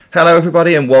Hello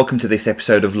everybody and welcome to this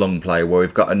episode of Long Play, where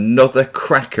we've got another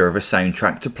cracker of a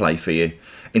soundtrack to play for you.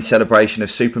 In celebration of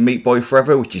Super Meat Boy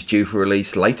Forever, which is due for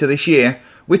release later this year,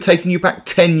 we're taking you back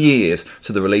 10 years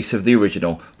to the release of the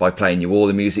original by playing you all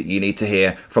the music you need to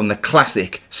hear from the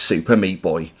classic Super Meat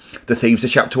Boy. The themes to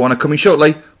Chapter 1 are coming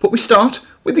shortly, but we start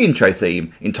with the intro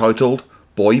theme entitled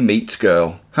Boy Meets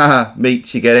Girl. Haha,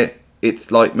 meets, you get it?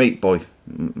 It's like Meat Boy.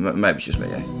 Maybe it's just me,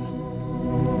 eh?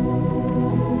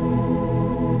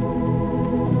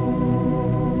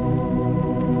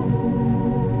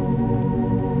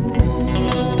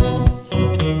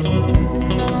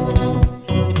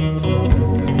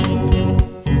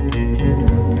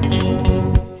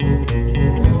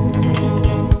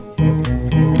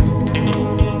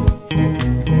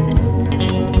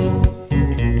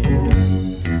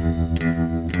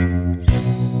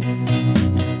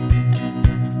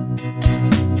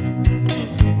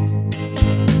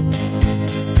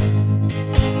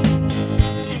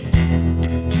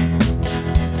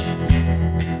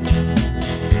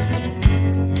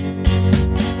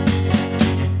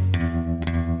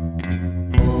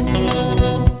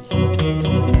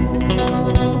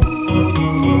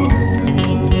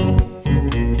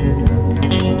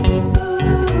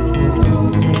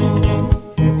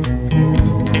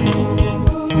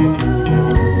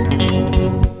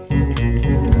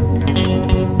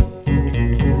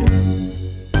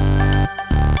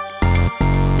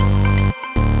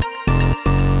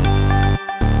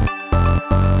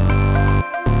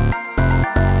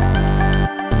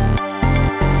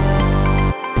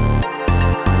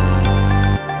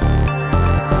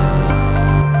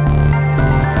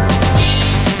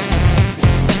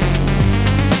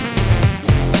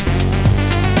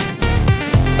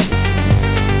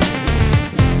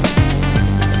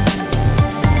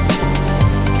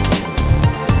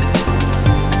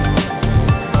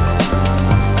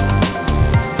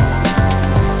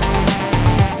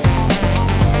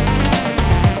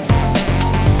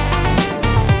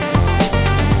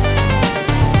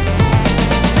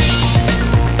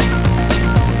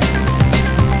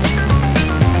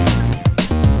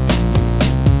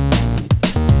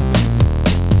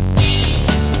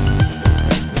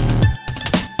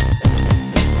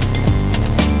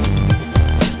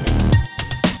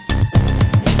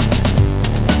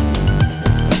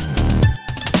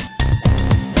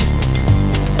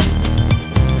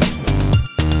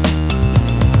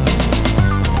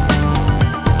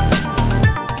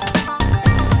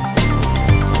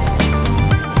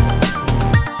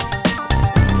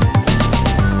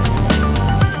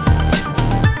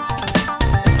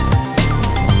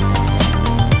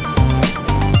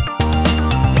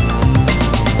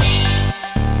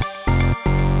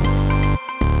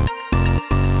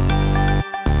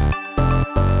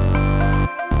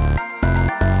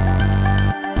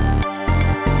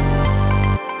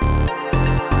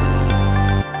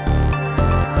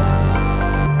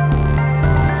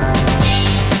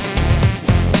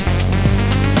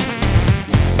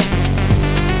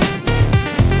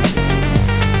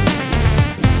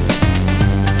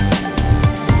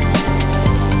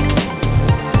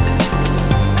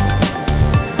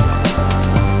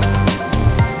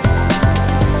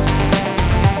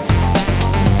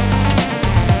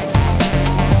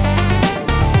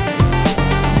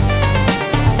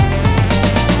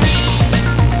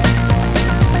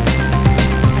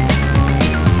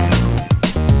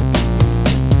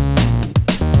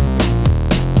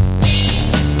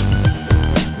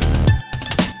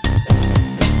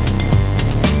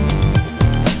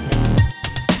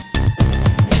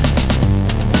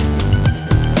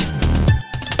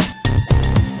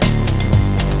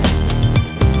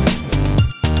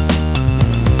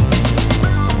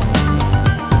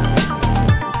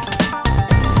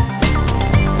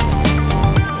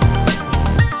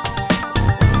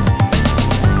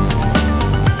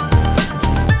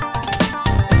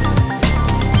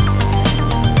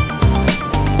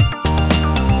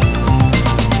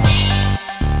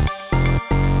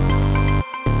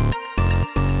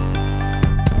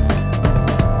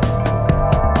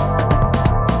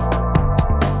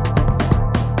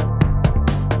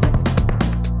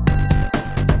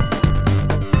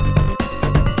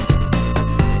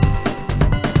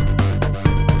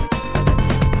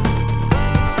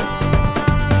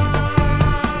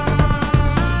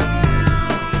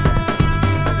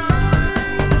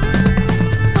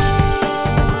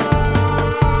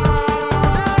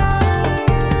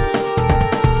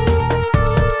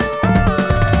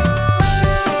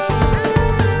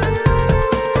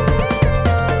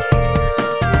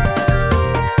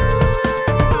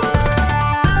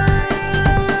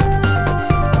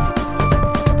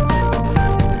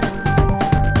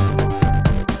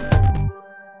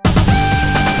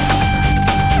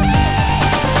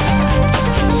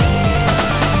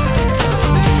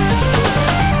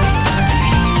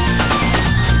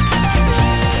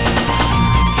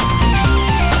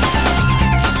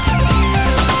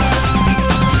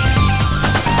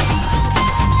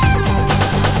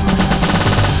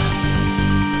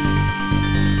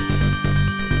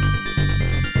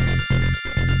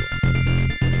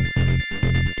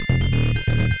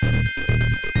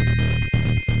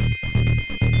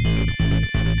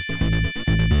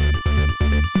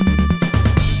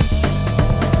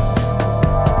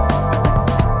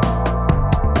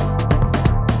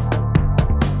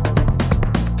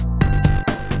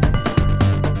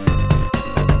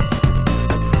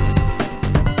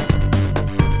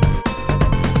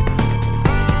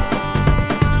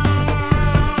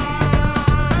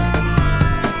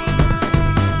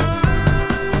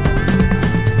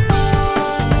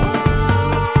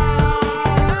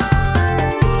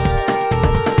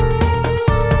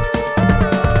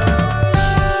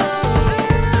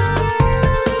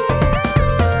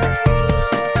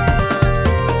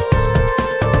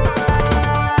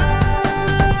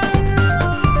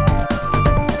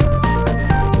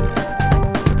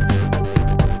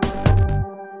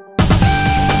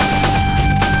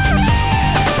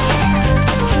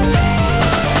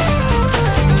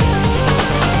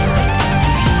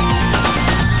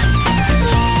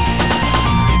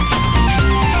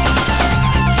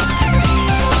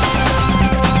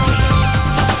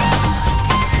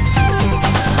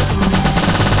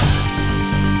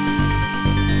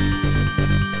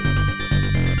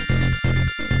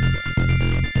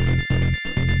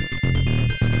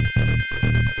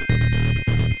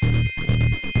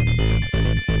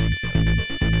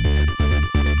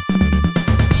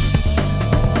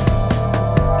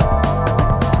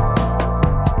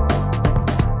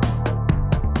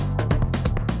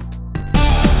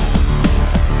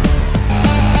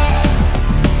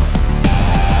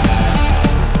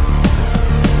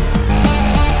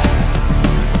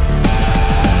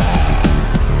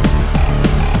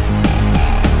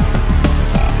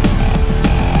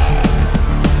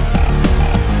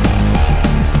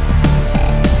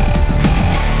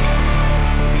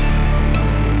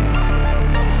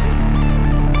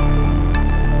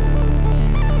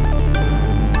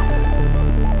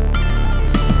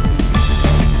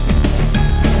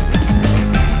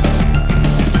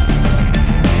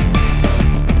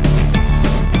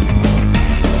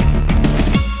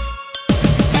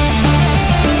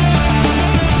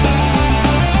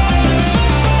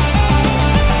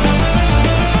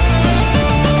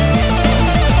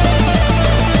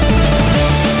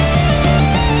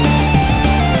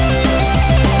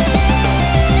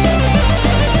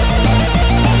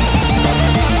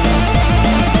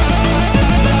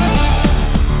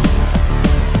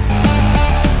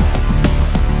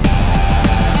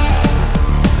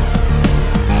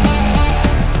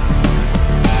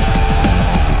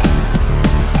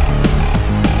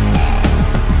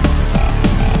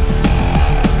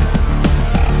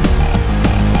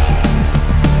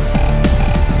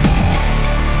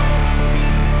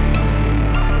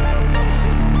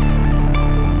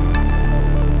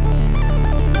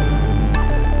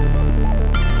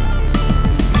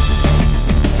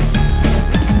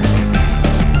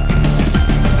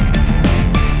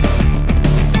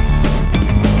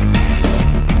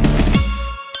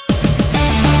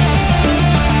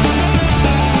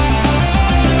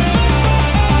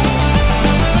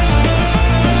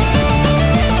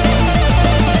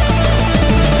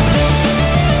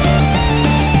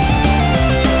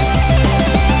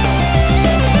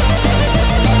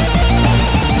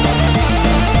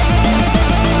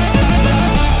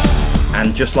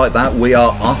 just like that, we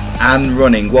are off and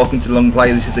running. Welcome to Long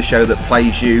Play. This is the show that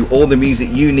plays you all the music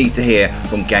you need to hear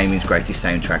from gaming's greatest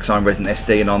soundtracks. I'm Resident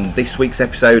SD, and on this week's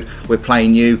episode, we're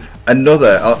playing you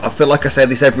another, I feel like I say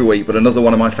this every week, but another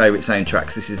one of my favourite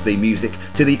soundtracks. This is the music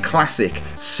to the classic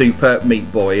Super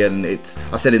Meat Boy, and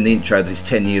I said in the intro that it's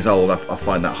 10 years old. I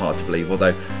find that hard to believe,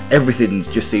 although everything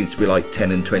just seems to be like 10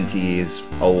 and 20 years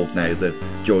old now, the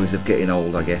joys of getting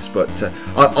old, I guess. But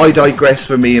I digress.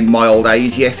 For me in my old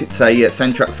age, yes, it's a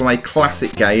soundtrack from a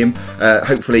classic game.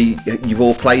 Hopefully you've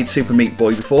all played Super Meat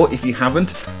Boy before. If you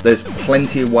haven't, there's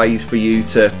plenty of ways for you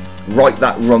to right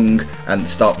that wrong and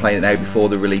start playing it now before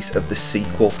the release of the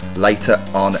sequel later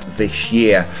on this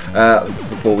year.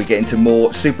 Before we get into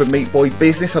more Super Meat Boy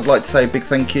business, I'd like to say a big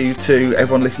thank you to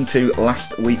everyone listening to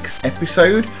last week's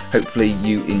episode. Hopefully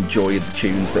you enjoyed the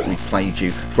tunes that we played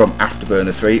you from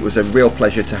Afterburner 3. It was a real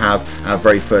pleasure to have our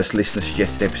very first listener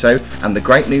suggested episode, and the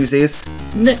great news is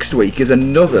next week is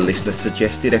another listener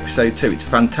suggested episode too. It's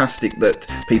fantastic that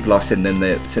people are sending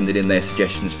in their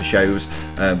suggestions for shows,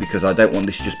 because I don't want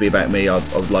this to just be about me. I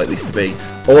would like this to be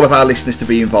all of our listeners to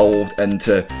be involved, and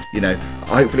to,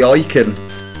 hopefully I can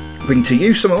bring to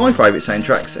you some of my favourite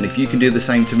soundtracks, and if you can do the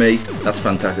same to me, that's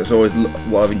fantastic. It's always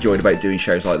what I've enjoyed about doing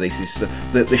shows like this, is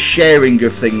the sharing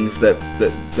of things that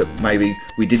maybe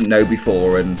we didn't know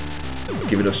before, and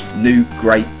giving us new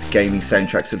great gaming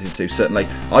soundtracks to listen to. Certainly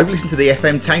I've listened to the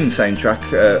FM Town soundtrack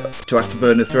to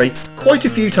Afterburner 3 quite a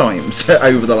few times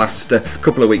over the last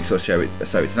couple of weeks or so,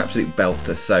 it's an absolute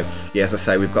belter. So yeah, as I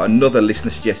say, we've got another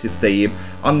listener suggested theme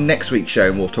on next week's show,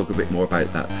 and we'll talk a bit more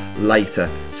about that later.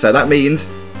 So that means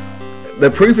the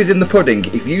proof is in the pudding.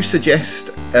 If you suggest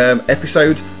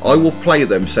episodes, I will play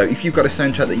them. So if you've got a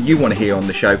soundtrack that you want to hear on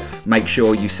the show, make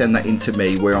sure you send that in to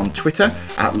me. We're on Twitter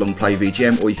at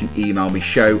LongPlayVGM, or you can email me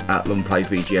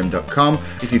show@longplayvgm.com.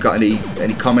 If you've got any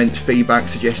comments, feedback,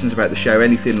 suggestions about the show,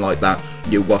 anything like that,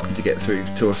 you're welcome to get through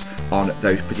to us on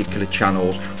those particular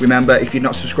channels. Remember, if you're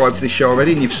not subscribed to this show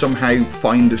already and you've somehow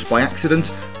found us by accident,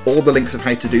 all the links of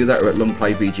how to do that are at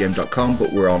longplayvgm.com,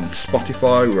 but we're on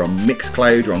Spotify, we're on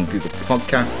Mixcloud, we're on Google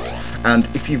Podcasts, and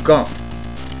if you've got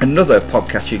another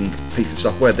podcatching piece of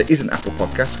software that isn't Apple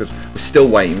Podcasts, because we're still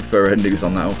waiting for news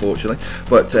on that, unfortunately,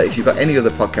 but if you've got any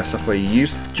other podcast software you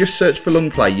use, just search for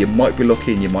Long Play. You might be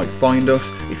lucky and you might find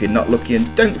us. If you're not lucky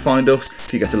and don't find us,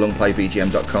 if you go to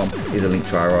longplayvgm.com, there's a link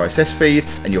to our RSS feed,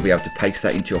 and you'll be able to paste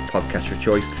that into your podcatcher of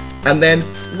choice, and then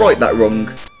right that wrong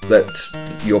that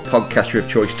your podcatcher of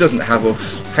choice doesn't have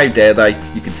us. How dare they?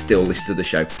 You can still listen to the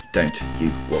show, don't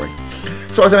you worry.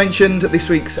 So as I mentioned, this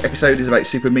week's episode is about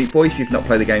Super Meat Boy. If you've not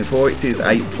played the game before, it is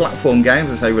a platform game,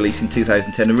 as I say, released in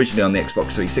 2010, originally on the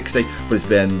Xbox 360, but it's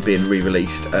been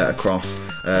re-released across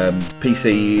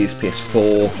PCs,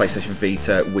 PS4, PlayStation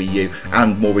Vita, Wii U,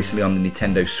 and more recently on the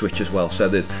Nintendo Switch as well. So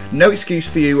there's no excuse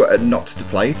for you not to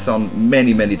play. It's on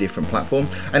many different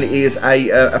platforms, and it is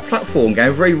a platform game,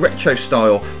 a very retro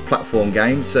style platform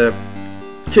game. It's a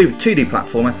 2D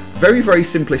platformer, very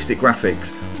simplistic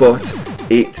graphics, but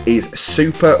it is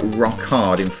super rock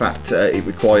hard. In fact, it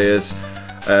requires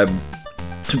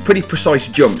some pretty precise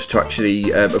jumps to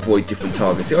actually avoid different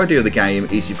targets. The idea of the game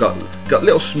is you've got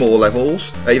little small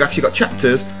levels. You've actually got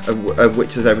chapters of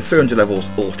which there's over 300 levels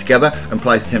altogether, and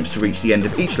players attempts to reach the end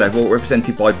of each level,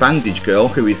 represented by Bandage Girl,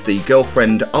 who is the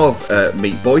girlfriend of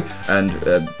Meat Boy, and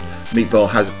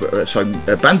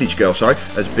Bandage Girl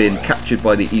has been captured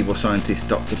by the evil scientist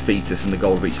Dr. Fetus, and the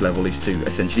goal of each level is to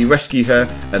essentially rescue her,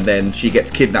 and then she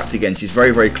gets kidnapped again. She's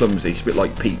very clumsy. She's a bit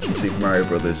like Peach in Super Mario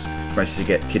Brothers. She manages to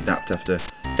get kidnapped after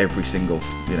every single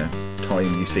time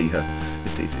you see her.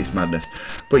 It's madness.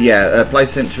 But yeah,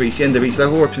 players attempt to reach the end of each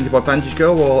level, represented by Bandage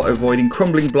Girl, while avoiding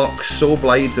crumbling blocks, saw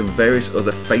blades, and various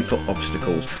other fatal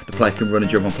obstacles. The player can run and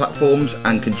jump on platforms,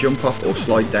 and can jump off or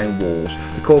slide down walls.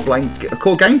 The core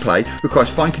gameplay requires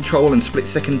fine control and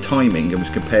split-second timing, and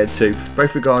was compared to,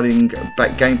 both regarding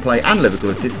gameplay and level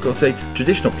of difficulty,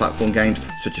 traditional platform games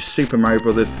such as Super Mario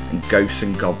Brothers and Ghosts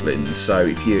and Goblins. So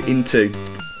if you're into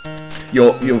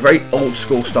You're very old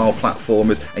school style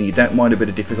platformers and you don't mind a bit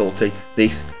of difficulty,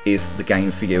 this is the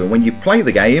game for you. And when you play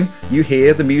the game, you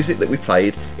hear the music that we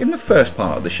played in the first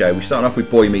part of the show. We started off with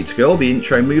Boy Meets Girl, the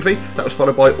intro movie. That was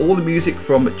followed by all the music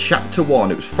from Chapter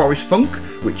 1. It was Forest Funk,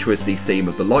 which was the theme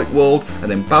of the Light World,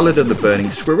 and then Ballad of the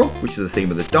Burning Squirrel, which is the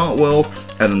theme of the Dark World,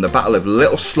 and then the Battle of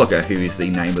Little Slugger, who is the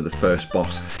name of the first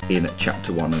boss in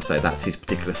Chapter 1, and so that's his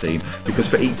particular theme, because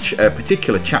for each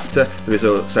particular chapter there is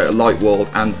also a Light World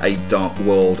and a Dark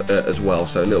World as well,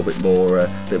 so a little bit more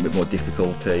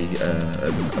difficulty,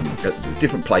 a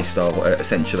different play style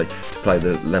essentially to play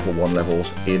the level 1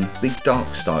 levels in the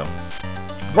Dark style.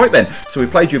 Right then, so we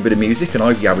played you a bit of music and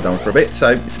I've yabbered on for a bit,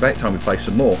 so it's about time we play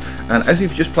some more. And as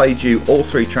we've just played you all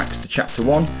 3 tracks to Chapter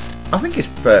 1, I think it's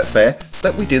fair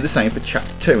that we do the same for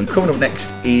Chapter 2. And coming up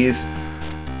next is...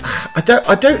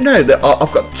 I don't know, that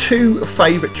I've got 2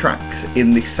 favourite tracks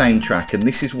in this soundtrack, and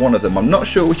this is one of them. I'm not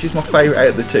sure which is my favourite out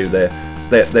of the 2.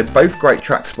 They're both great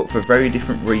tracks, but for very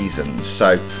different reasons.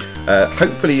 So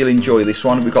hopefully you'll enjoy this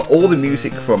one. We've got all the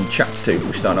music from Chapter 2.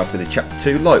 We're starting off with the Chapter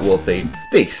 2 Light War theme.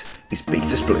 This is Beat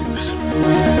Us Blues.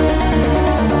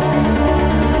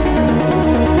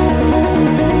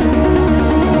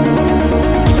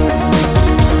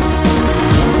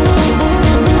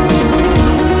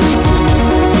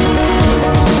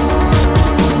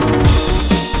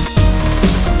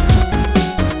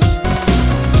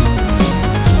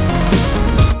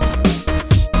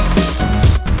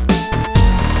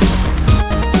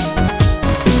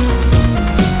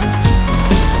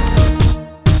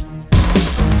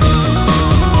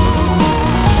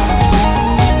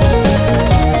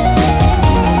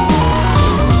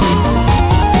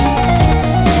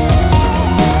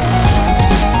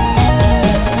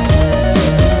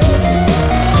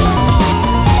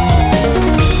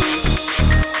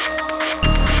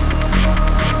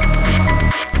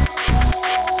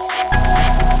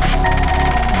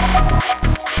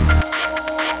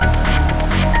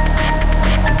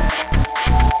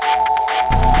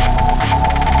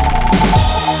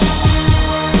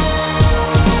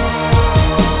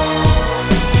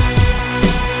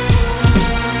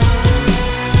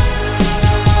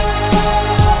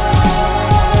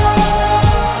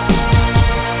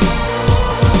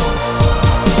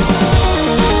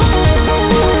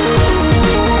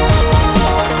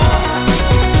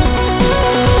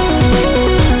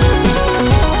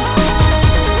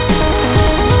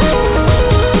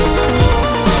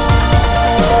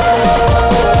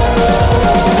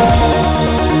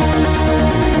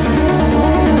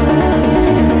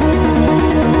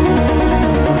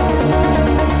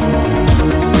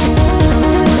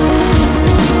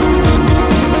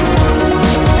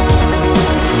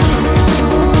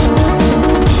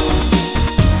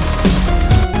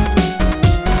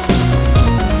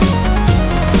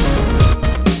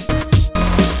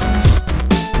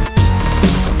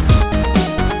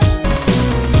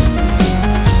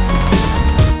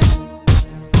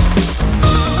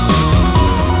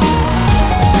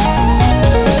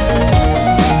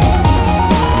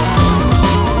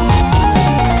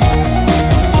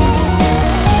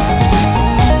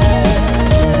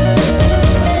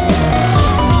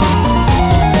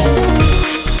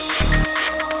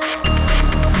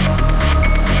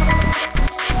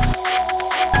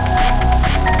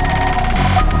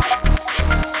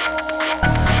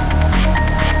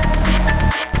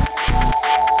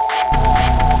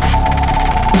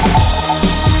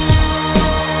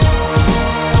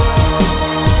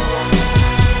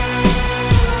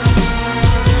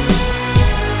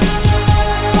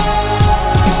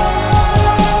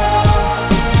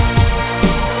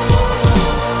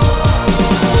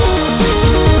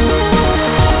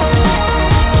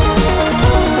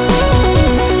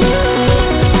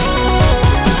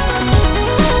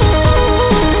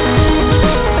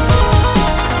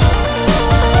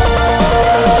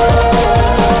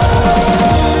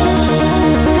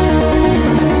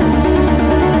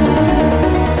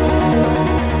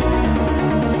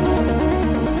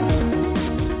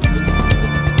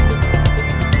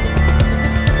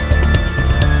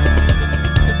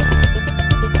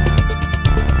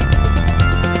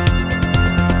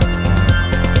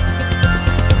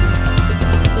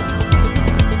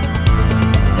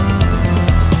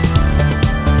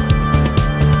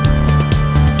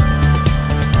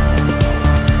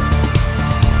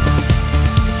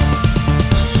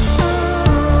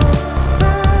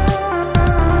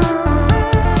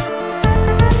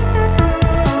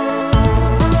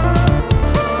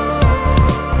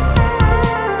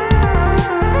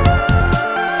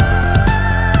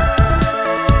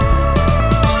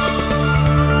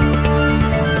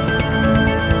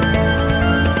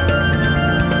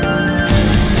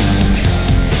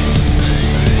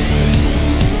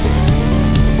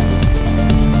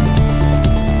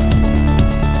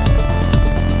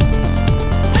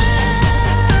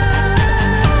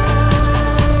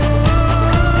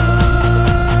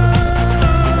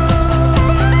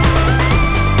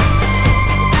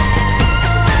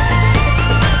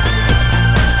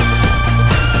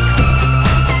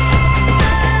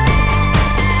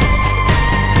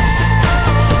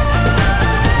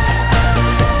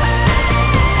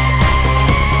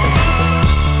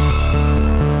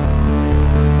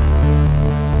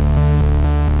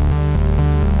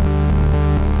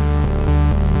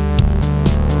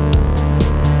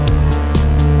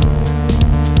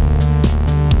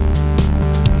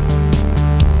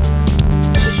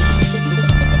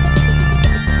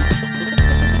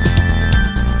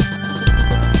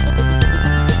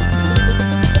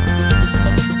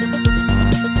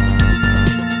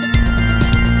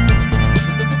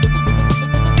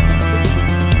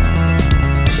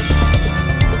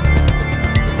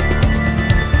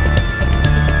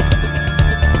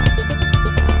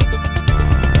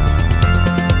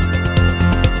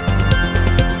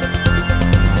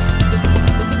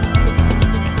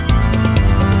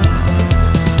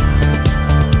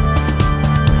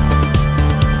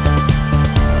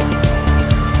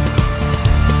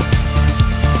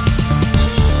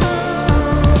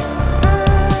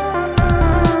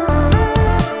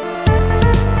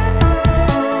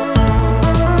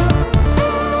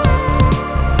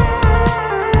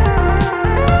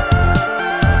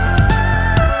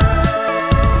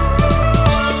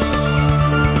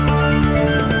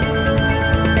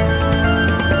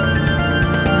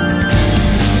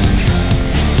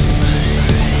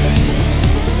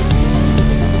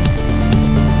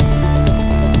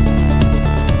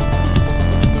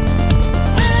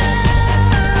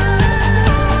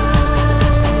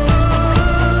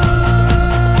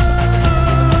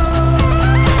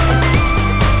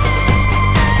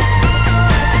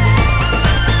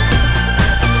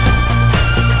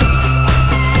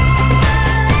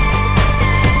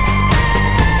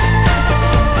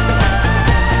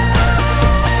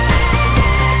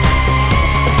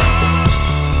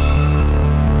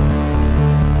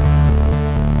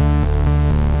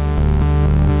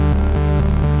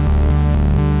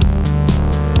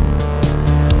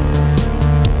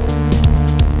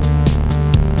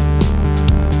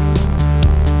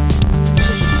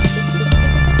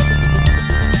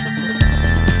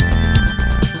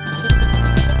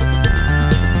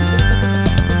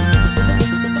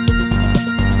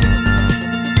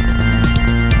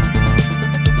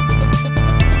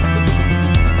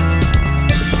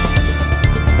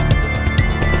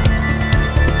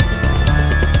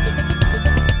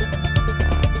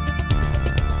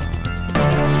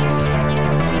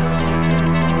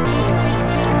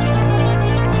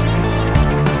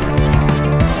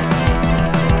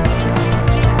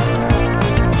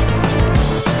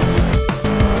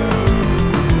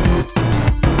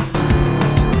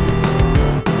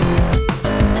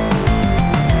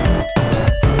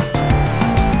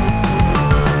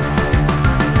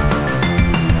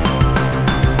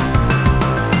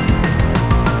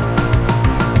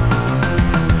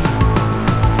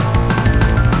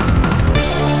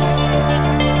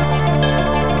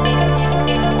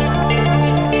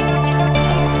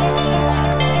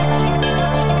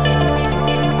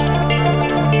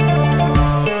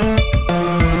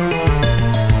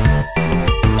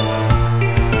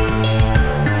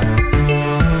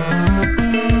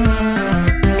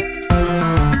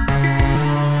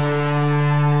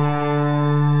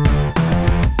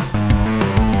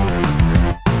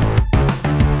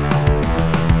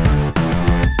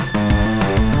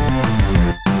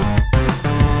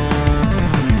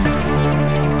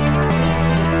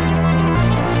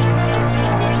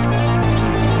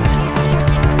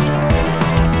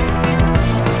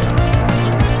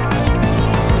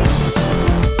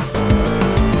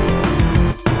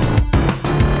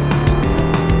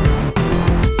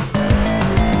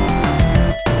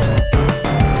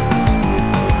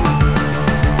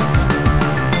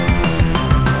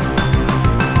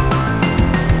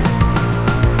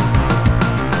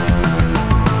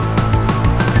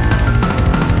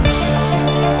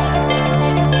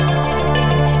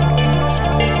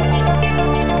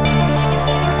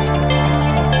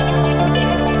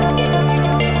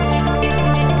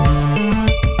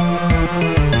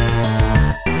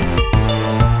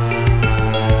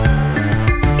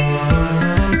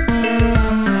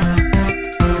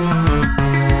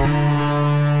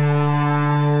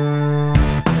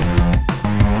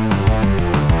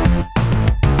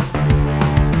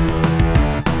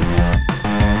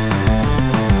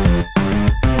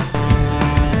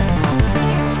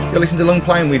 the Long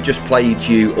Play, and we've just played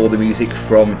you all the music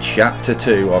from Chapter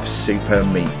 2 of Super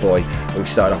Meat Boy. We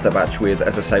started off the batch with,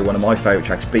 as I say, one of my favourite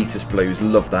tracks, Beatles Blues.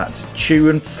 Love that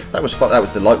tune. That was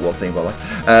the Light World theme, by the way.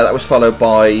 That was followed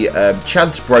by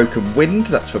Chad's Broken Wind.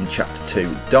 That's from Chapter 2,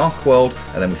 Dark World.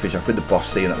 And then we finished off with the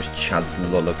boss theme, and that was Chad's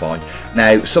Lullaby.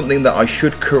 Now, something that I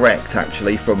should correct,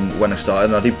 actually, from when I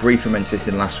started, and I did briefly mention this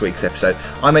in last week's episode.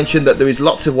 I mentioned that there is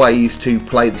lots of ways to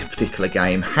play this particular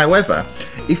game. However,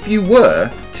 if you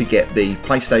were to get the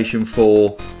PlayStation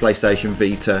 4, PlayStation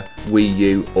Vita, Wii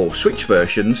U or Switch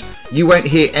versions, you won't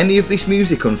hear any of this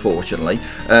music, unfortunately.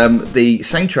 The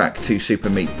soundtrack to Super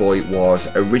Meat Boy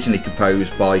was originally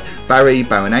composed by Barry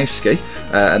Baranowski,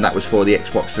 and that was for the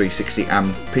Xbox 360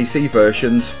 and PC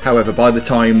versions. However, by the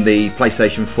time the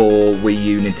PlayStation 4, Wii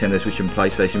U, Nintendo Switch and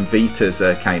PlayStation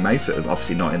Vitas came out,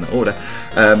 obviously not in that order,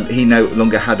 he no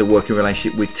longer had a working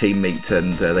relationship with Team Meat,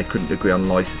 and they couldn't agree on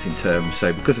licensing terms.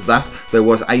 So because of that, there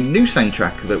was a new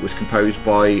soundtrack that was composed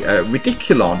by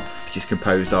Ridiculon, which is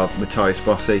composed of Matthias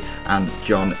Bossi and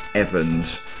John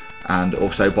Evans, and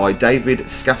also by David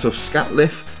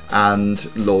Scatliff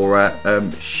and Laura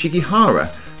Shigihara,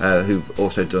 who've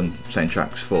also done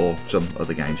soundtracks for some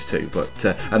other games too. But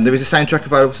and there is a soundtrack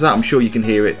available to that. I'm sure you can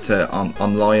hear it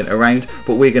online around.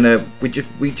 But we're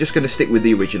just gonna stick with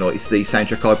the original. It's the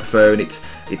soundtrack I prefer, and it's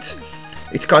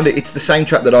the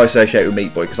soundtrack that I associate with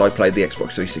Meat Boy because I played the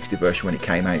Xbox 360 version when it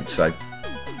came out. So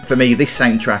for me, this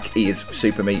soundtrack is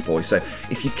Super Meat Boy. So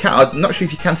if you can, I'm not sure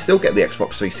if you can still get the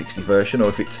Xbox 360 version or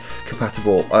if it's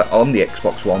compatible on the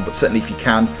Xbox One, but certainly if you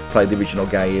can play the original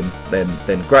game,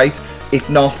 then great. If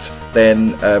not, then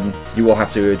you will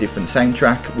have to do a different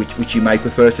soundtrack, which you may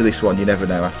prefer to this one. You never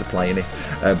know after playing it.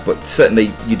 But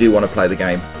certainly you do want to play the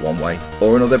game one way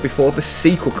or another before the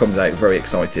sequel comes out. Very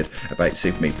excited about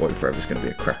Super Meat Boy Forever. It's going to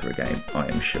be a cracker of a game, I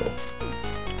am sure.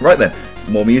 Right then,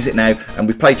 more music now, and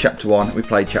we played Chapter 1, we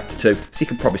played Chapter 2, so you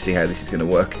can probably see how this is going to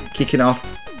work. Kicking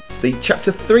off the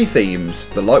Chapter 3 themes,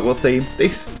 the Light World theme,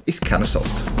 this is Can of Salt.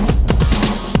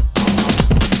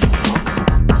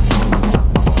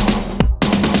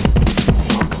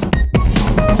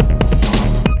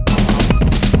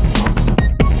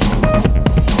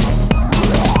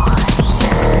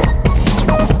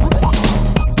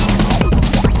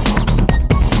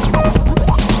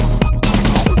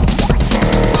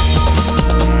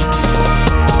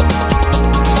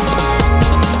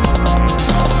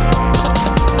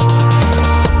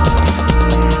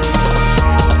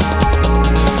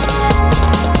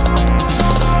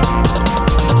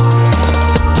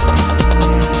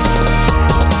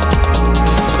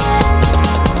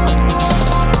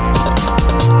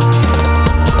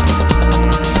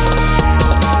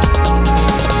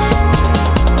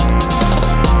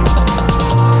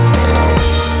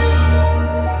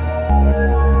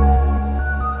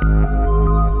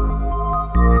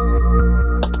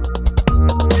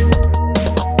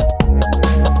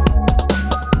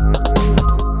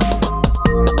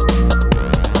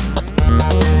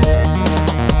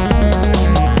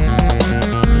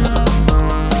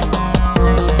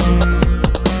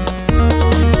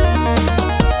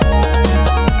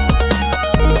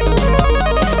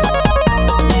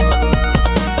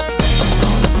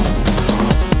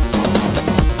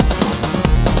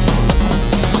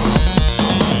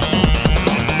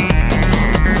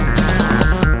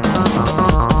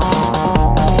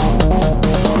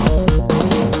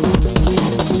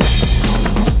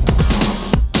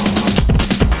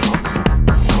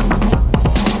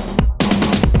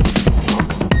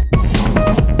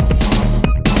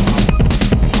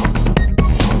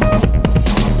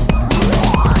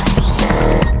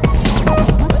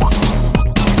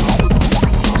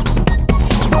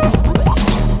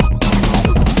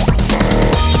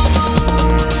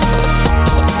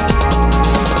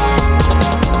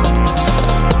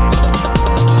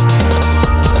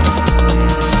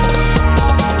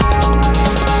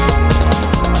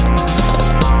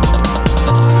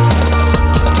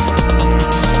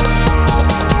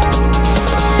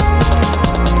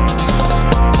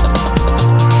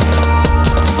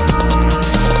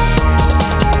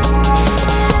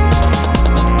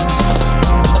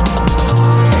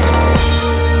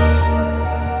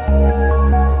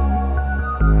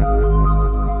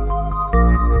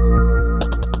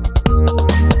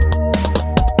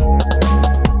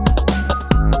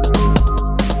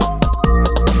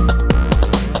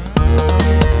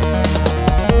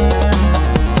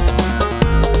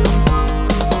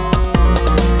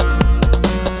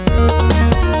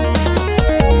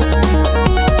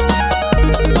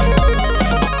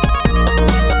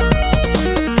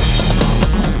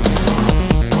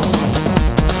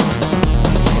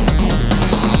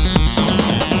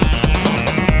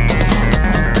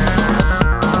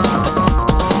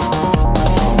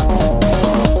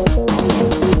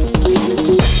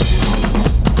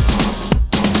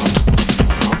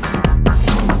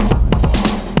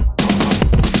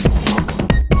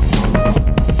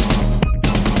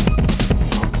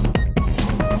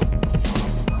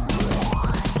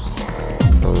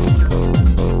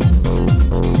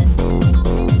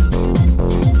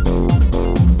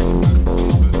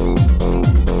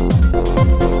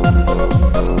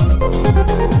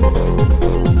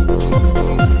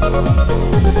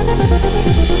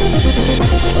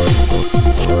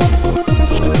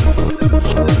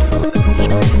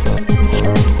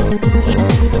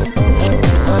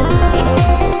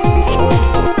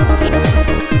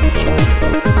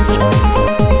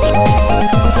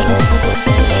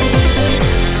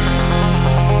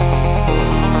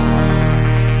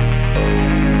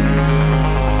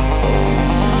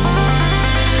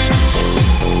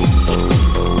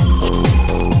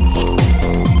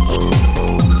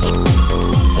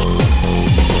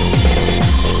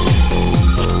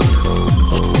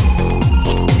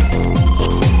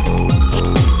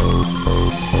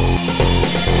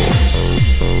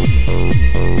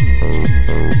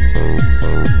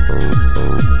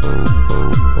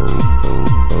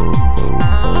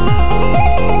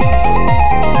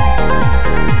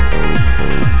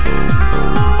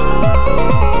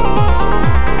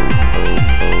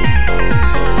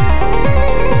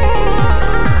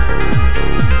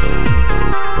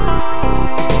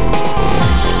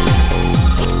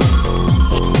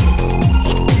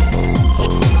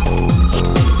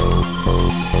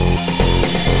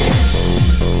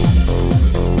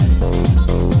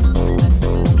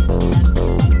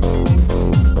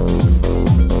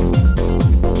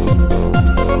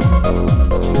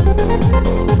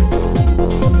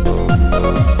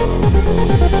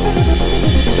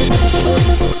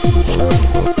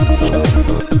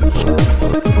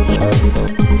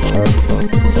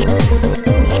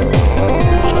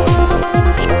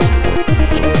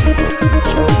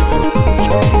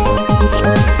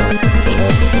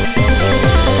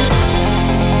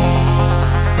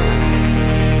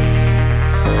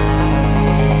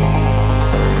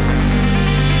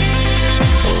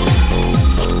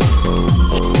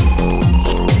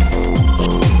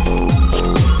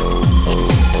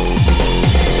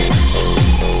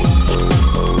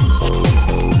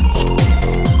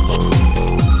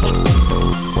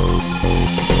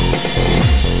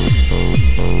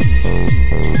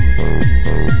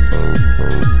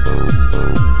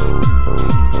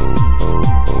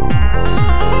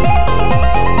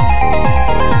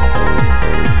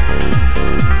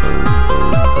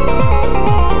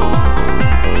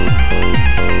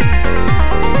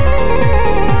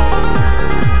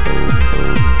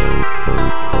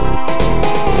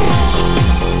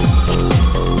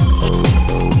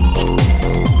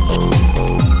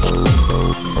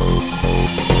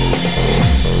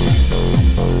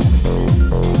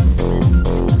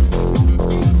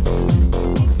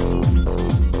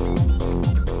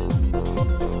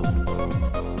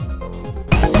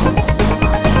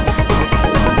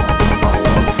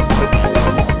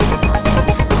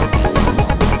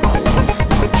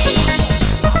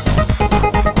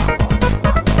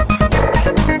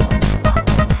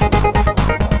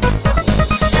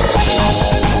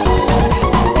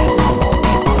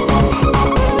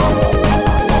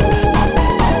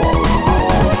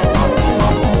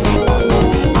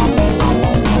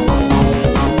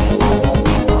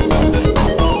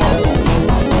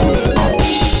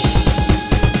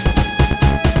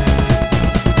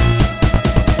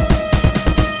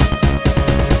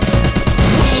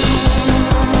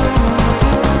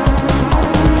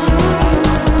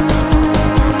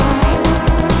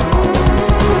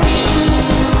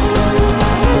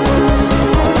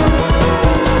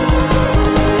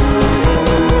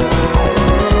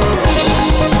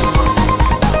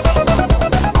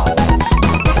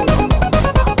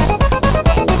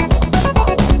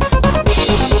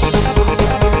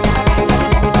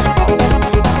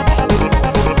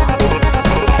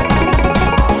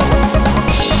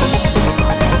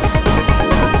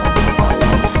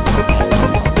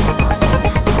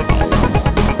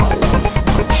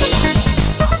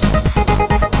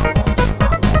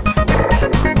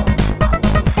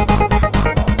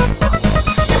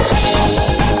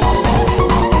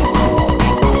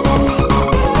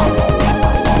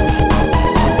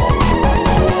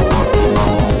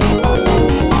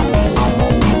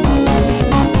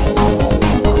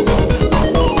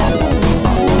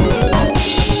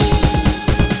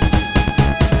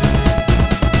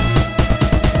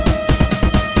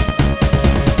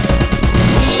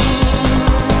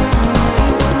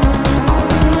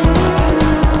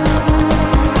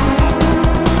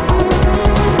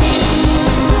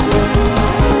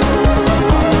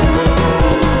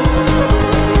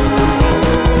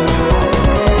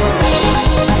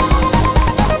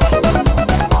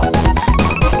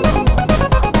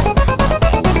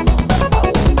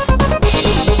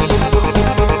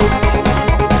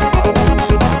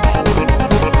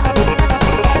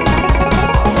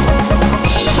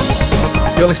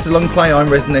 You're listening to Long Play, I'm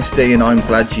Resident SD, and I'm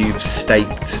glad you've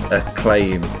staked a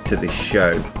claim to this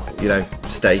show. You know,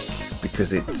 stake,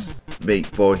 because it's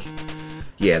Meat Boy.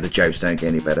 Yeah, the jokes don't get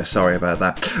any better, sorry about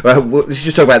that. Well, let's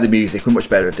just talk about the music, we're much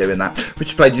better at doing that. We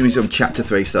just played the music on Chapter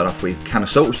 3, start off with Can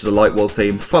Assault, which is the Light World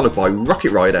theme, followed by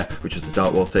Rocket Rider, which was the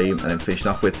Dark World theme, and then finishing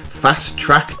off with Fast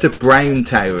Track to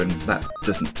Browntown. That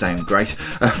doesn't sound great.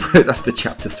 That's the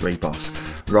Chapter 3 boss.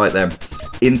 Right then,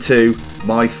 into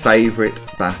my favourite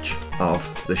batch of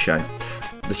the show.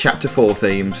 The Chapter 4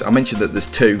 themes, I mentioned that there's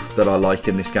two that I like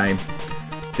in this game.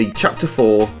 The Chapter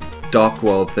 4 Dark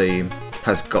World theme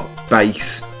has got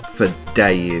bass for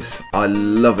days. I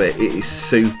love it. It is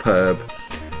superb.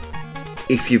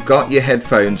 If you've got your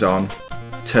headphones on,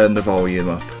 turn the volume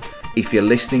up. If you're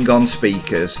listening on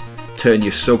speakers, turn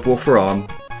your subwoofer on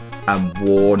and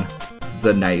warn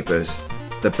the neighbours.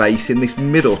 The bass in this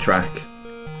middle track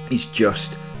is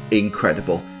just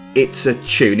incredible. It's a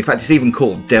tune. In fact, it's even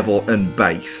called Devil and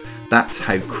Bass. That's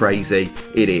how crazy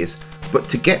it is. But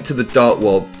to get to the Dark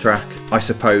World track, I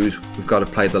suppose we've got to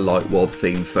play the Light World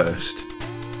theme first.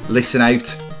 Listen out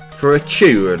for a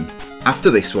tune.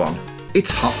 After this one,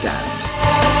 it's Hot Damned.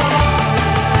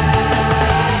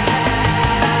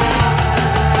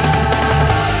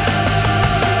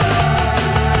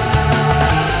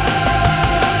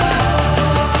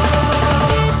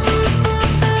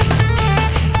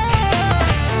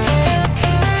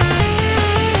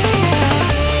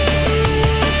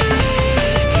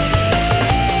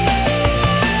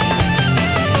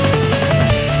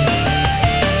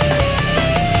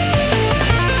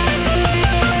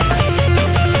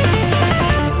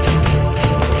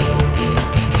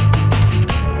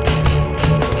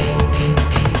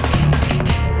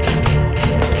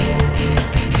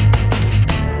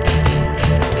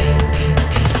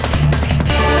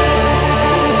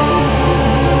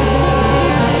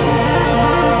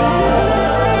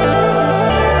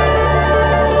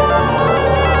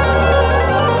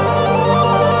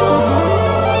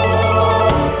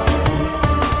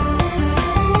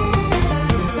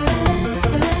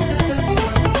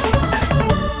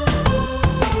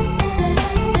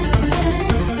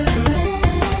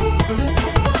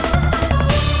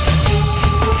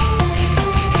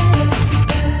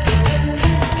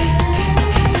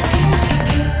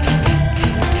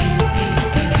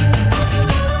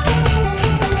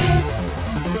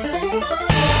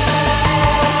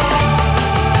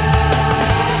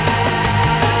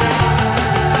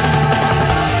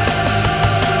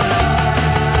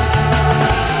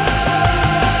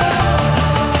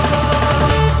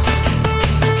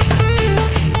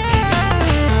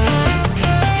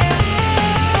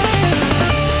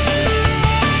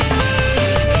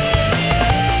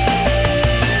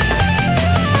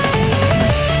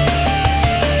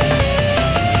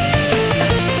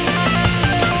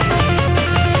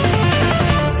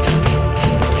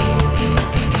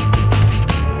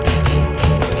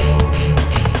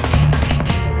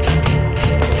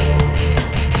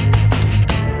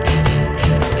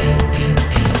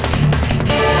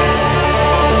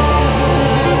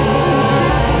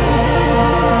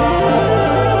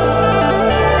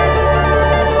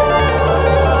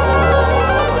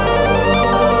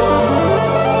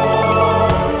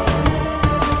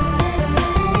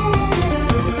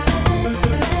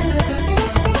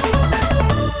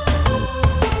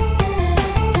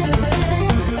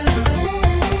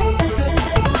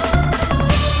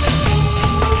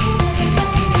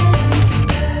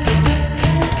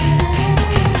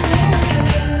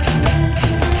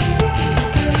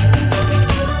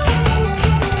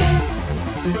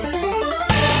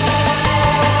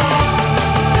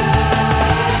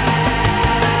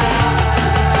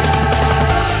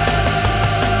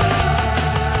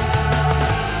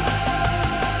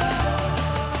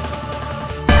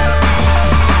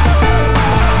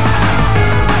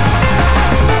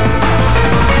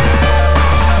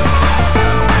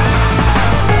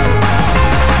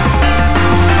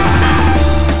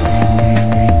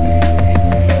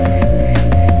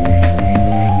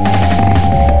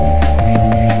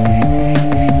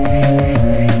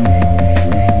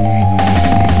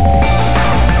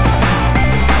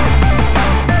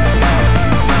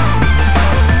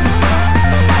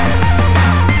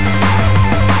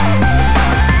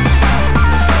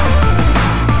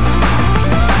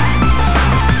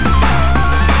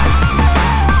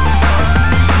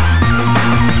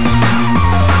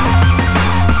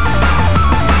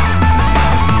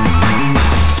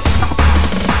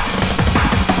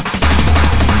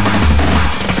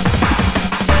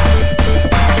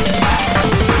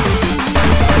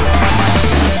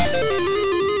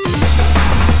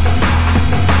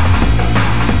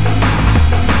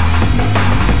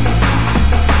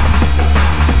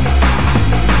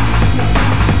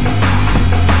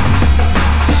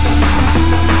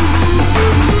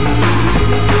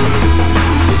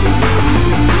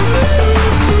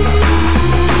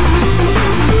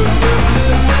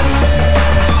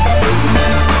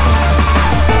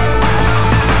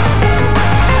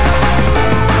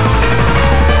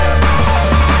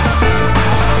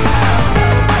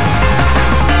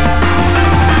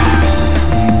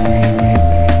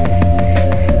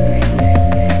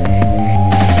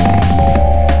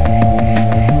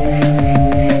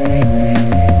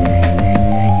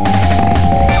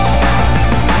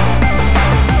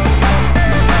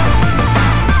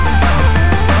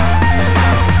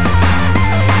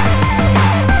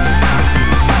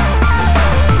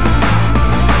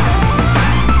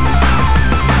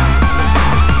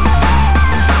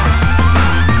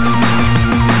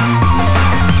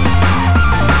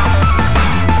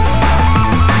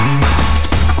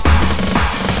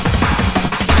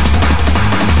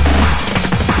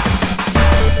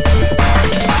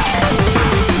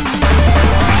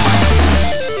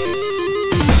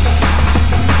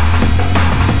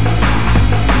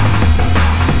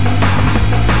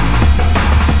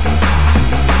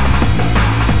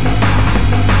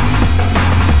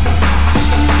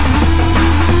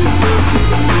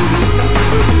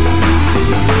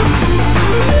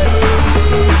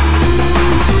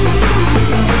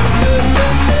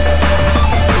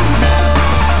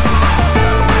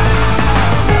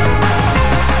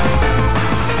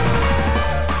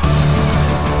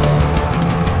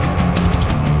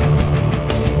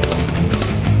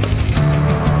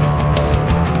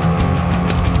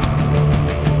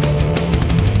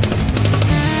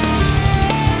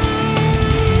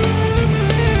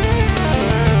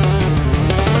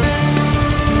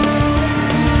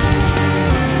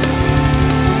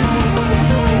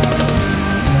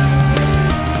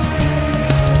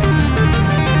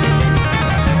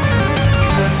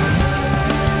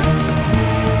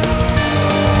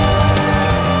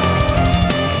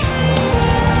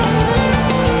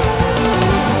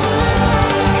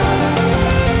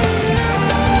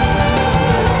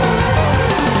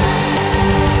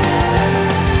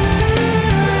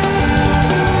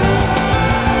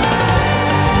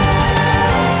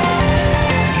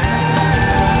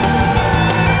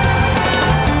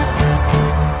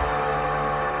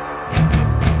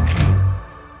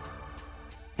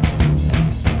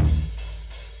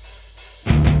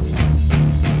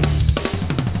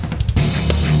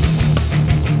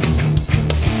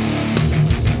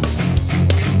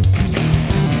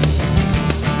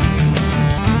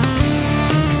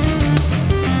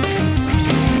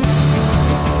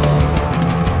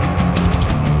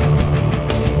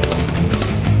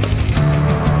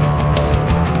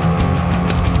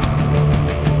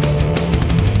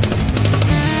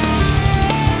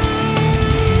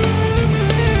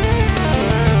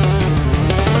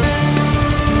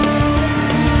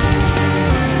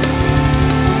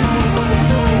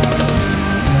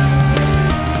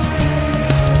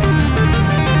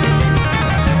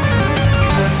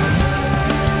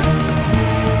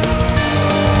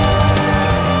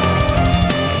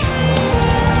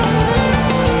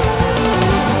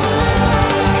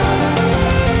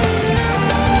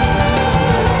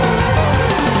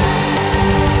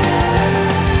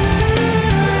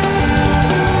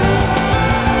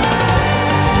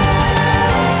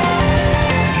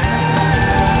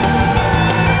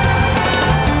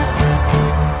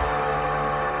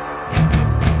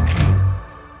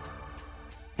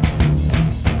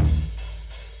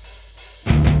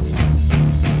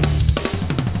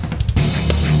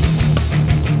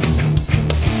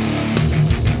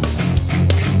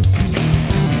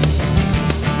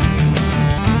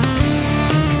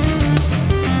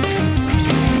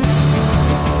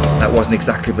 wasn't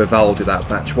exactly Vivaldi, that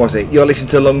batch, was it? You're listening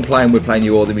to Long Play, and we're playing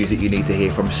you all the music you need to hear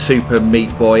from Super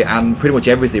Meat Boy, and pretty much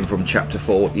everything from Chapter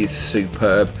 4 is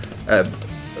superb.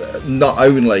 Not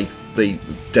only the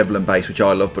Devil and Bass, which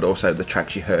I love, but also the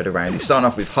tracks you heard around it. Starting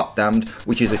off with Hot Damned,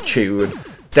 which is a tune,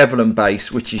 Devil and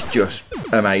Bass, which is just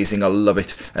amazing, I love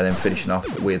it, and then finishing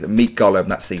off with Meat Golem,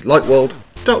 that's the Light World,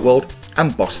 Dark World,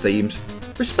 and Boss themes,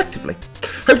 respectively.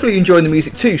 Hopefully you're enjoying the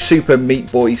music too, Super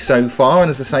Meat Boy, so far, and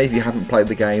as I say, if you haven't played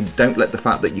the game, don't let the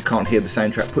fact that you can't hear the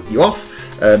soundtrack put you off.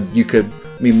 You could,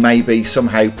 maybe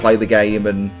somehow play the game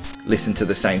and listen to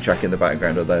the soundtrack in the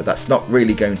background, although that's not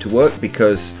really going to work,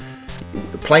 because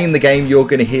playing the game you're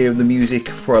going to hear the music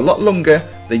for a lot longer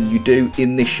than you do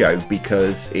in this show,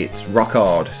 because it's rock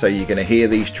hard, so you're going to hear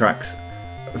these tracks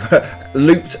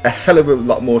looped a hell of a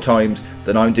lot more times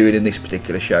than I'm doing in this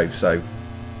particular show. So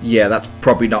yeah, that's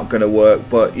probably not going to work,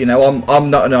 but you know,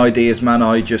 I'm not an ideas man.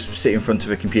 I just sit in front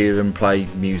of a computer and play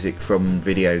music from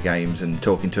video games and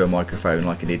talking to a microphone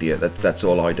like an idiot. That's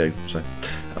all I do. So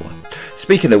oh well.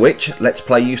 Speaking of which, let's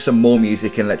play you some more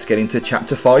music and let's get into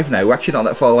Chapter 5 now. We're actually not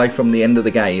that far away from the end of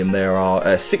the game. There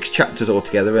are 6 chapters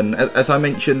altogether, and as I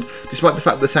mentioned, despite the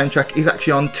fact the soundtrack is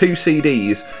actually on 2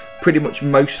 CDs, pretty much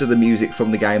most of the music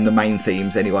from the game, the main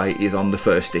themes anyway, is on the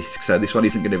first disc. So this one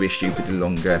isn't going to be a stupidly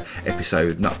longer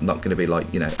episode, not going to be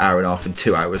like, you know, hour and a half and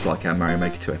 2 hours like our Mario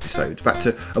Maker 2 episodes. Back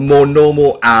to a more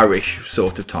normal hour-ish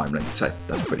sort of time length, so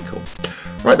that's pretty cool.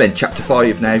 Right then, Chapter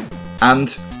 5 now,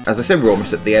 and as I said, we're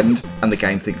almost at the end, and the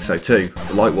game thinks so too.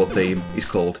 The Light World theme is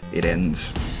called It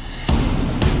Ends.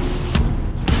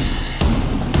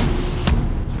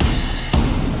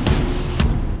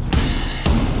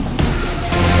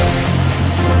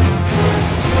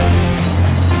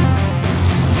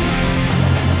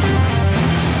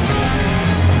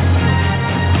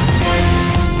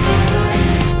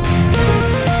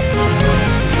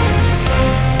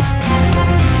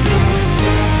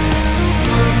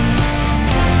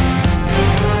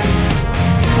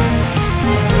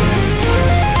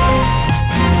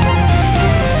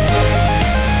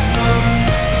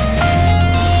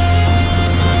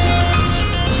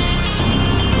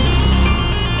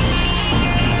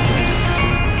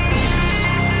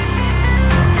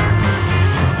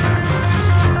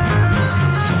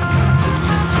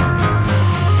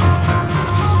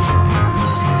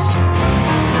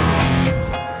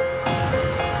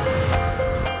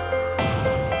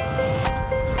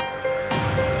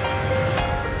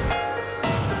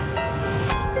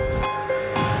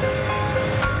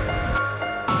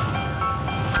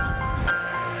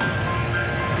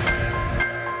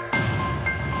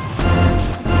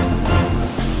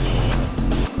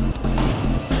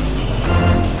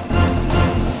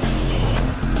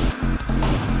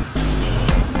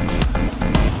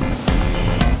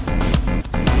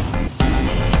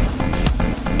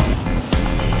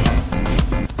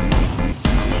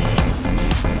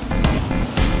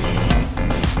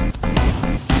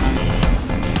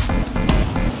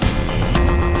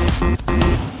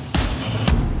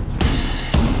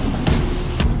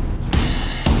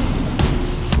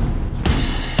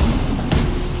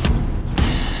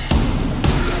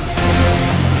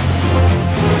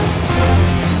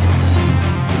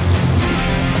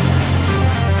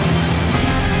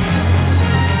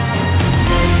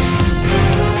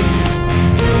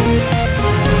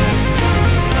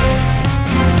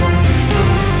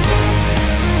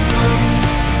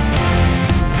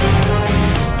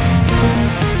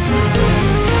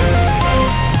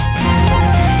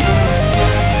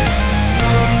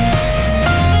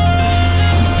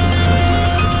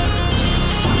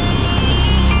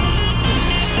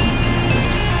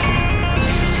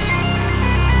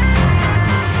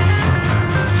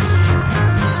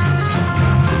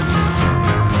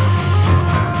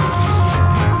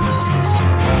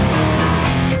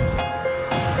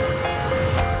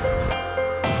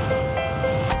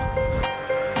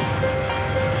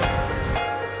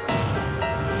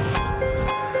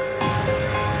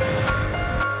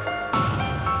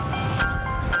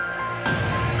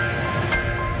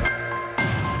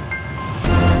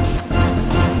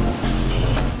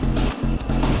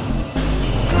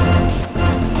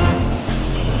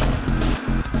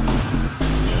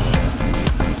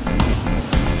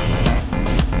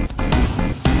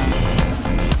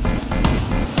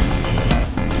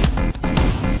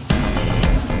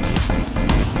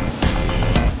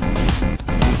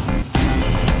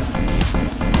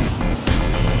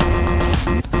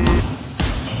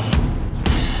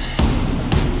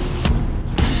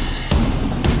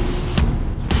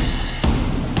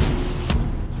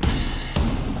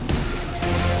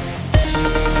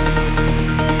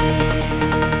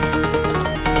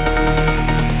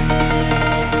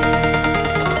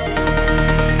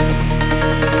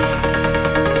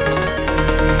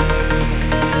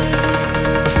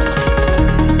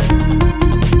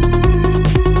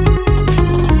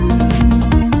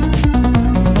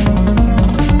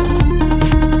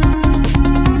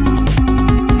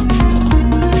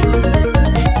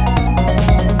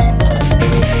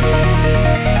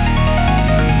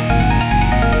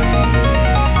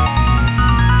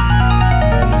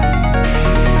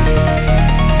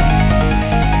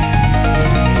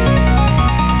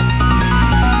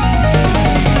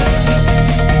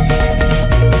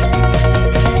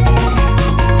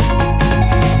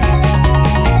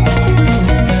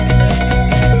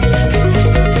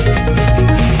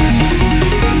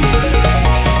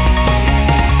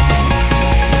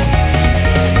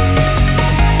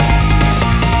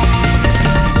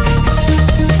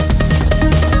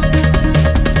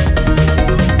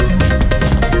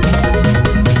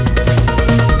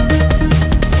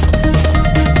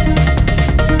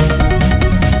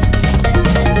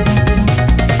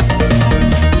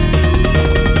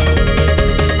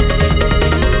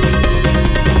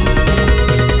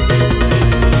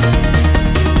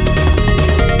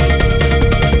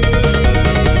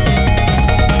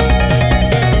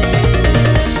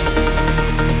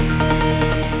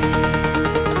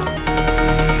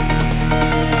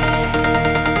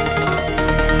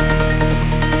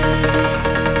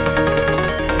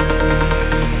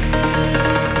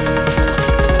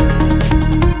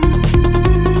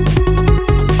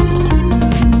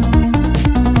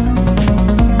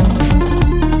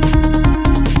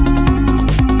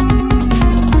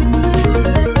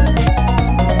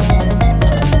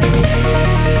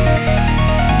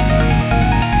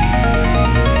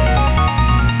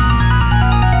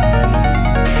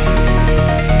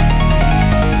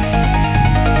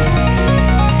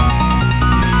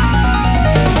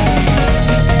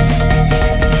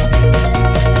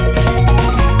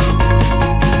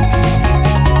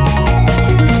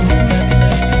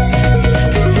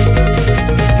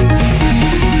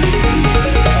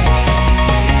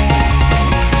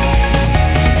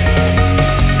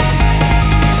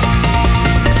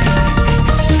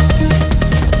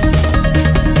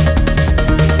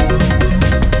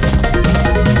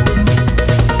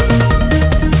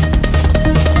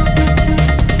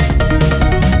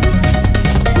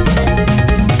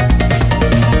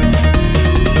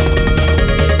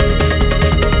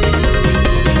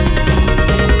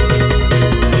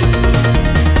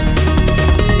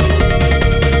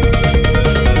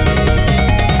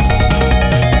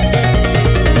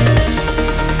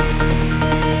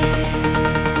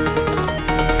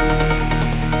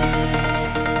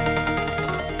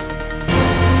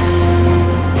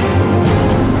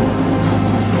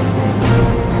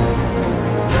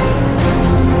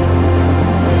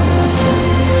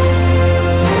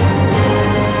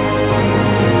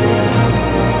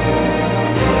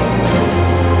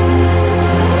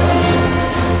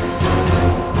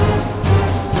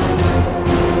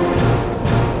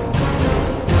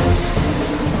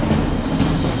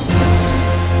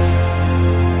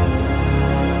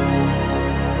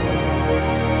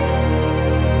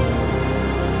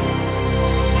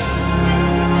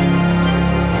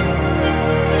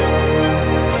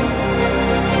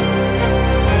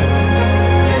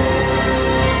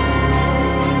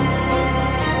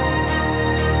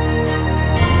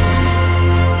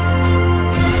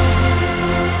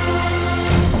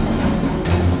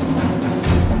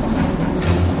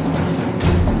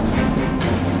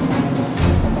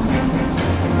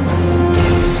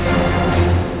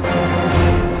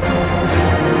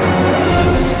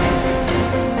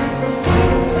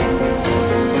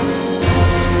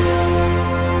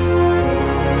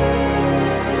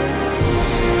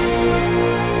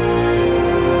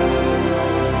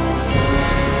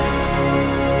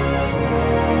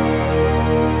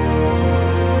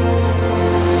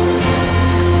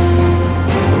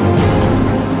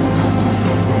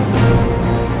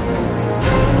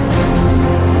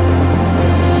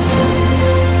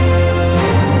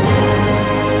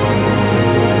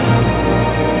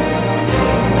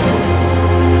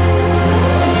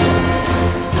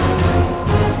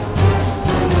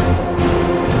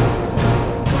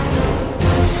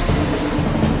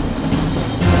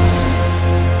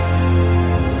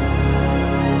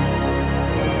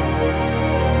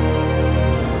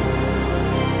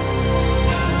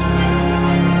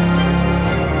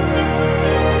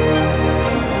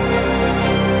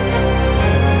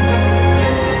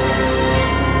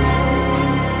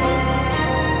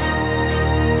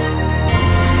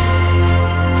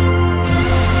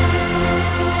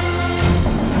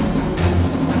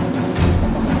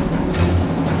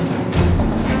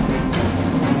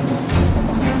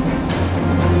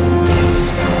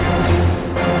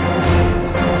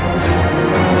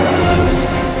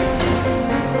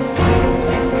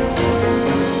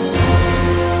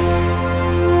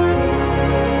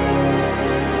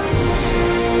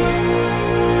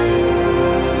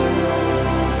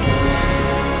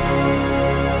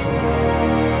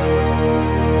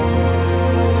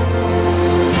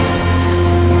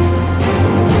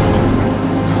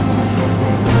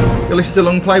 You're listening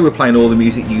to Long Play. We're playing all the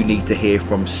music you need to hear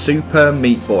from Super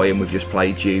Meat Boy, and we've just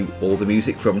played you all the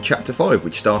music from Chapter 5,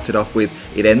 which started off with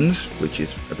It Ends, which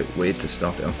is a bit weird to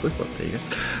start it off with, but there you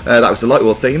go. That was the Light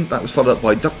World theme. That was followed up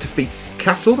by Dr. Feast's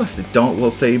Castle, that's the Dark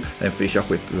World theme, then finish off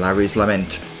with Larry's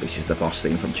Lament, which is the boss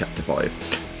theme from Chapter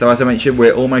 5. So as I mentioned,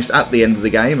 we're almost at the end of the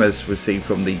game, as we've seen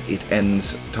from the It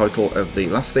Ends title of the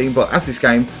last theme, but as this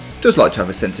game does like to have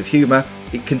a sense of humour,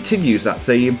 it continues that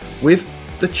theme with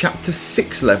the Chapter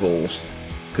 6 levels,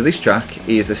 because this track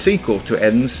is a sequel to It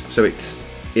Ends, so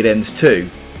It Ends 2,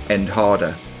 End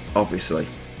Harder, obviously.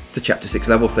 It's the Chapter 6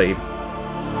 level theme.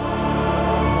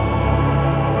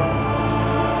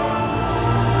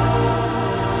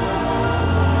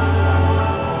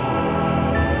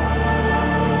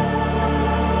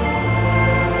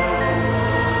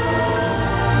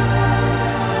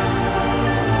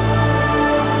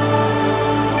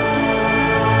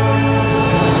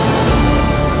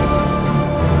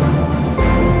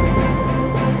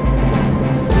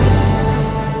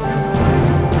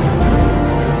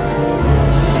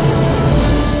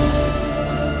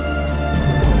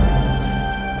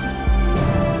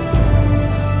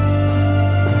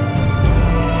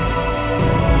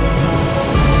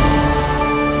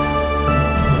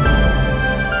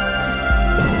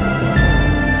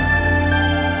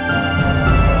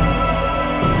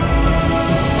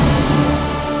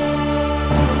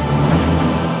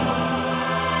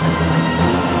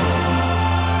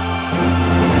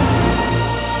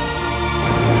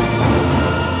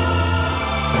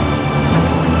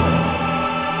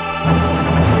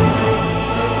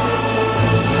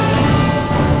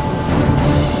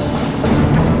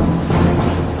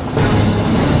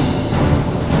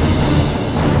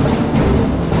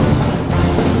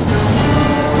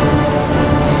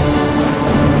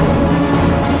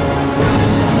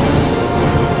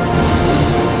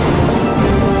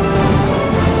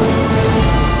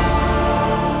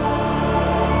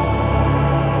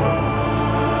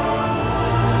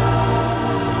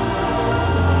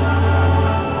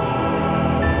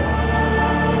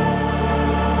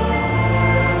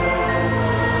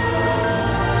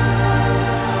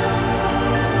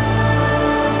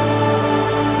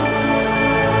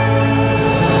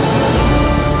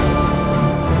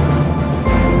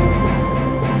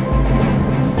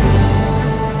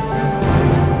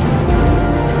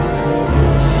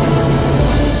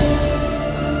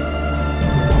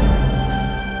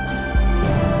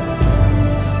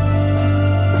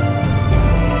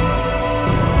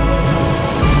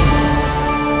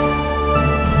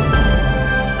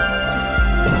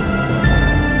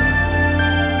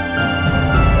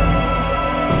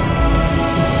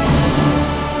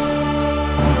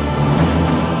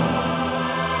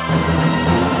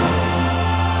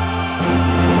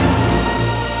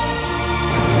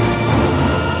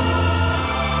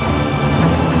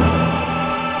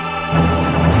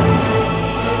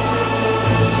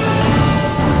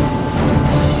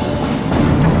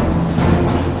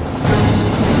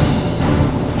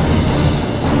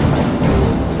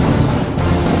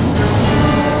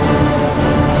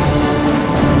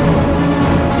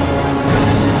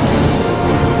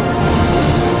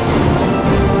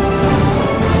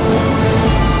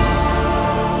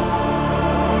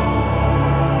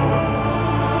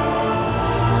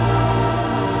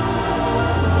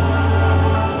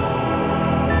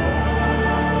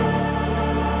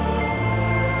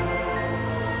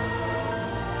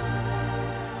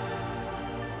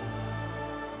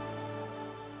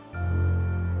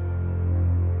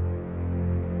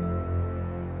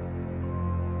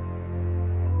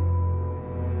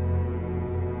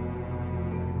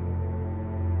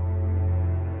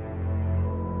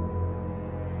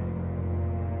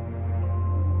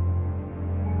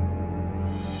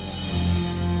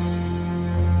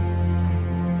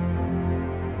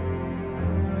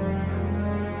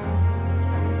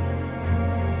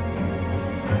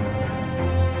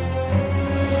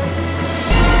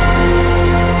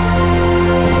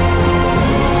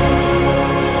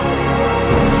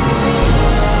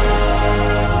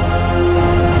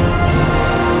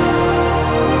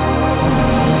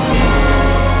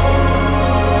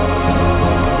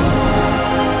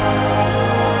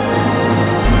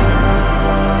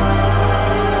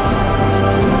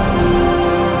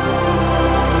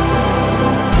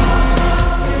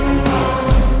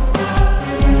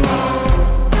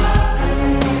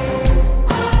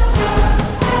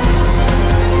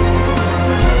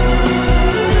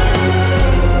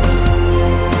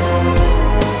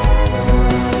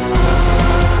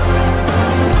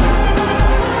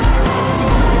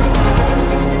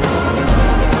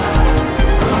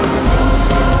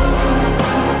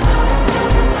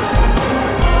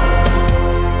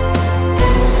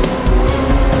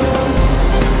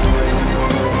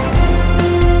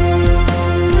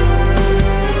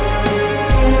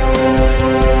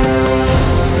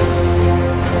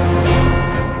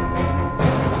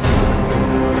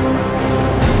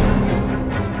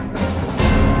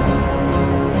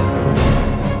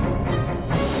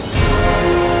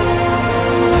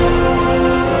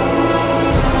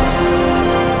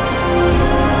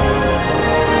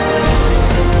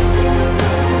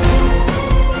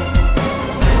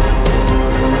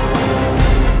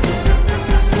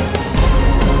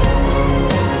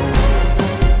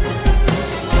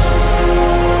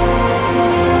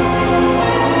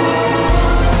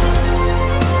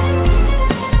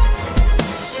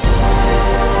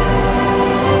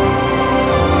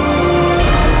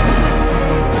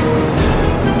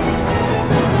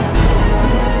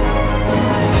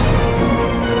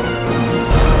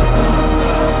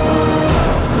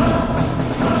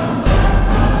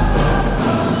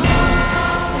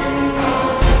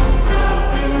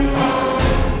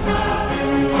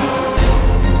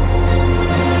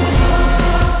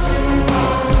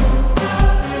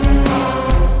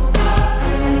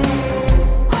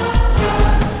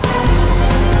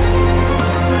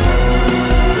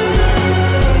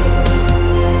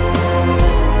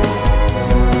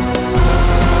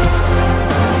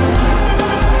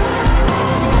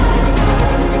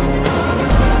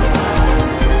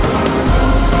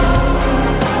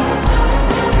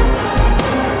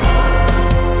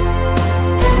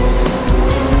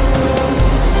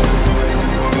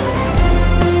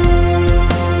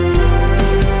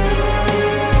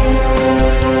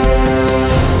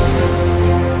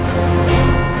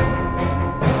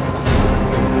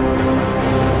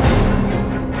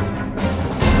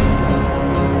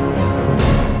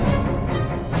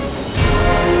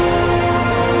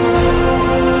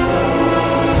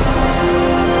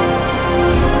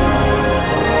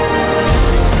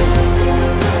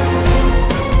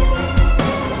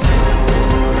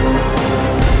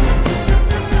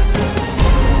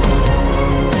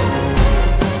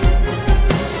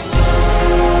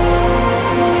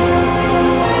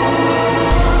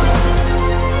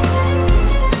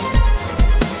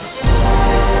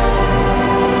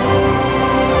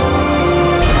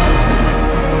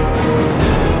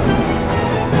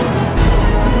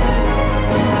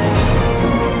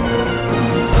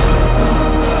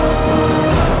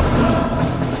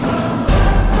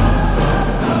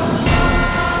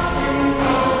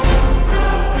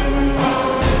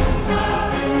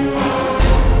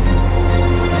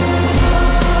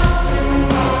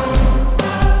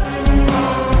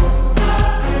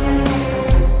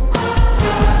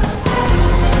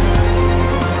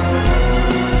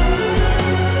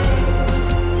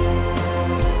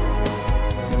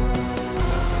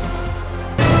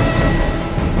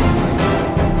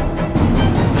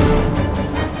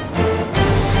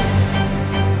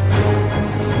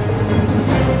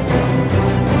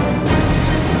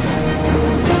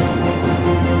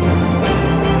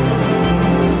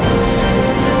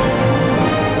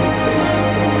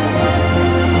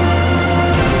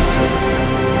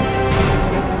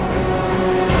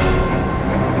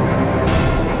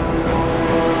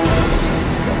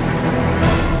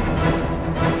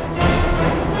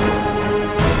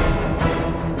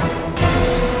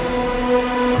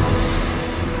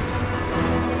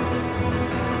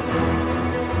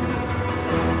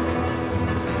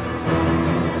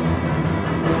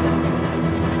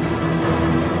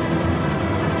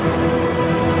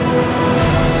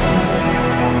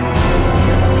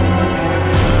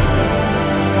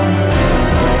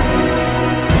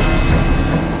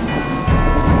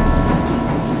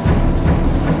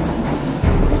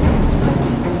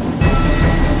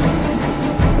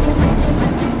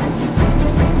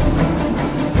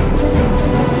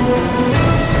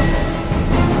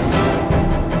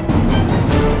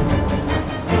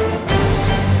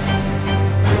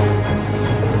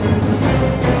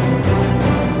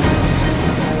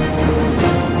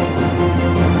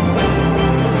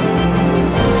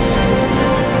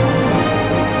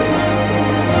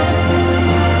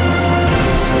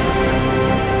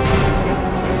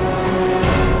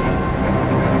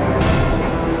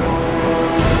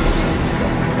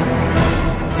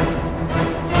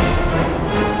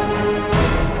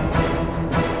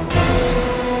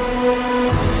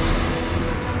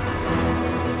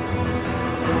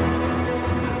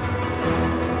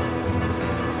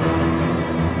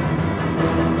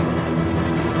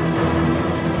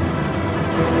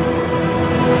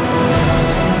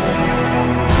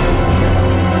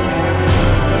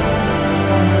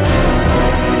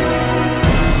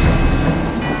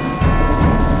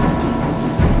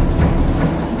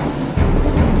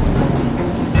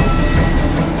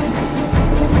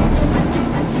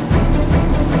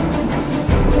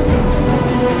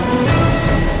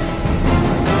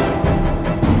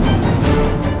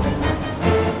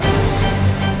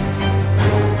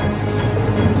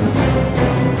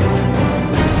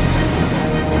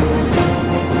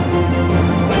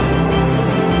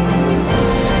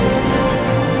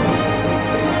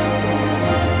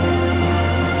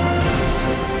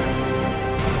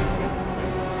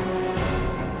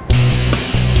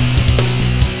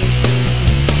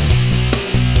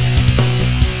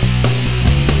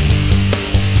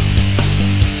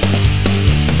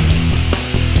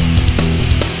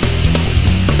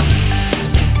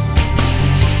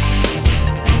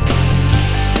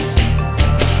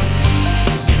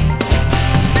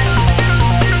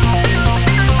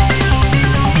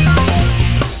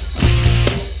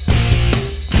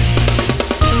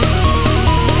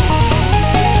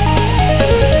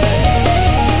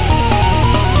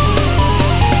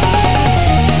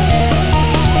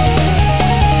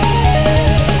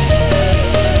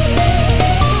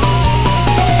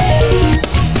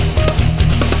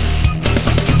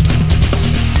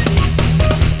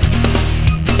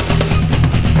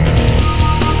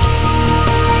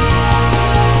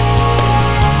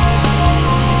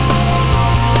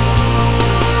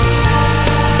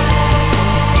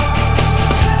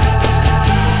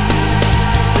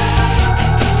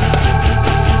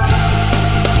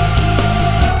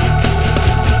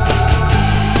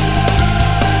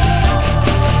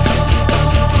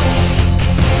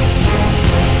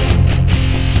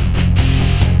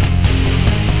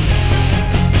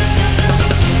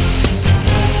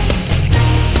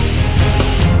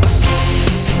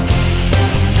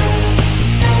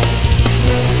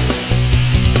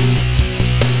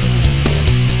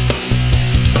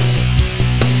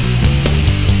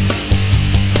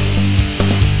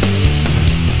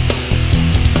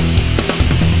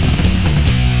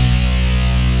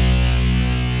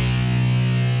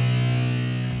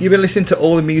 You've been listening to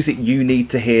all the music you need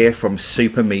to hear from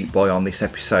Super Meat Boy on this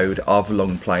episode of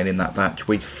Long Playing in that batch.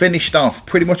 We finished off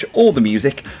pretty much all the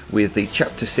music with the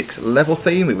Chapter 6 level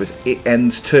theme. It was It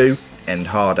Ends 2, End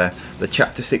Harder. The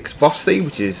Chapter 6 boss theme,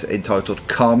 which is entitled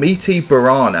Karmiti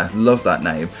Barana, love that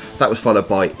name. That was followed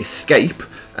by Escape,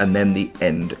 and then the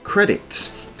end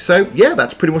credits. So yeah,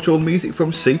 that's pretty much all the music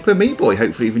from Super Meat Boy.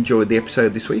 Hopefully you've enjoyed the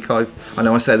episode this week. I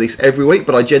know I say this every week,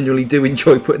 but I genuinely do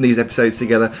enjoy putting these episodes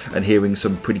together and hearing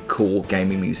some pretty cool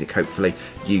gaming music. Hopefully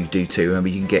you do too. Remember,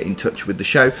 you can get in touch with the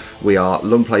show. We are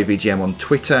LongPlayVGM on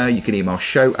Twitter. You can email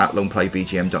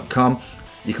show@longplayvgm.com.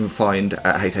 You can find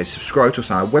how to subscribe to us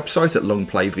on our website at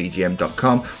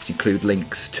longplayvgm.com, which include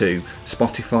links to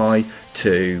Spotify,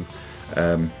 to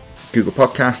Google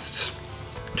Podcasts,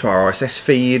 to our RSS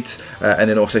feeds, and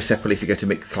then also separately, if you go to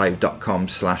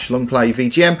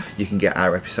mixcloud.com/longplayvgm, you can get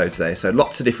our episodes there. So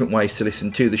lots of different ways to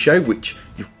listen to the show, which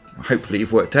hopefully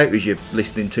you've worked out as you're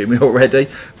listening to me already.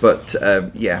 But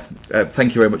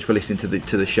thank you very much for listening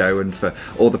to the show and for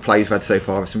all the plays we've had so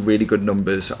far. Some really good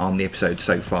numbers on the episode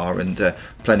so far, and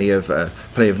plenty of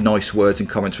nice words and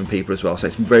comments from people as well. So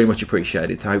it's very much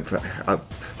appreciated. I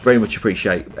very much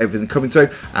appreciate everything coming through,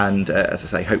 and as I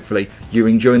say, hopefully you're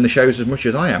enjoying the shows as much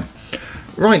as I am.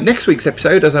 Right, next week's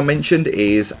episode, as I mentioned,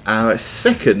 is our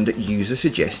second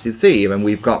user-suggested theme, and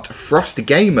we've got Frost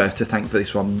Gamer to thank for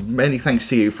this one. Many thanks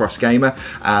to you, Frost Gamer.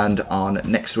 And on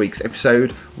next week's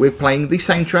episode, we're playing the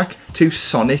soundtrack to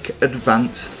Sonic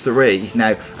Advance 3.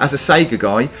 Now, as a Sega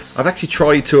guy, I've actually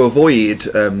tried to avoid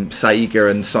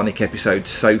Sega and Sonic episodes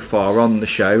so far on the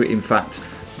show. In fact,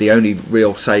 the only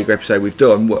real Sega episode we've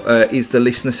done is the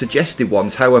listener suggested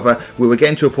ones. However, we were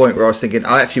getting to a point where I was thinking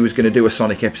I actually was going to do a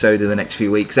Sonic episode in the next few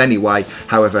weeks anyway.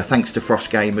 However, thanks to Frost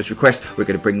Gamer's request, we're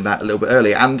going to bring that a little bit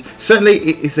earlier. And certainly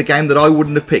it's a game that I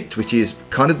wouldn't have picked, which is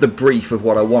kind of the brief of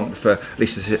what I want for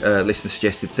listener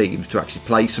suggested themes, to actually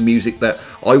play some music that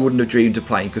I wouldn't have dreamed of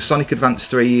playing. Because Sonic Advance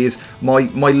 3 is my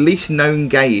least known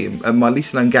game,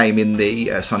 in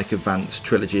the Sonic Advance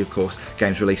trilogy. Of course,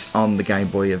 games released on the Game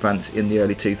Boy Advance in the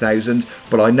early 2000s,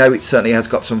 but I know it certainly has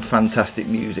got some fantastic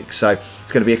music, so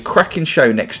it's going to be a cracking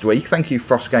show next week. Thank you,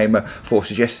 Frost Gamer, for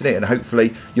suggesting it, and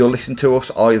hopefully you'll listen to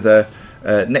us either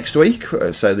next week.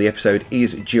 So the episode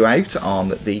is due out on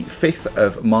the 5th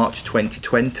of March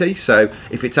 2020, so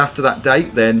if it's after that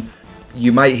date, then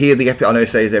you may hear the episode. I know it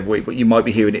says every week, but you might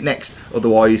be hearing it next.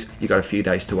 Otherwise, you've got a few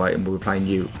days to wait, and we'll be playing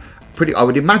you I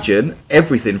would imagine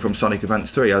everything from Sonic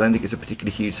Advance 3. I don't think it's a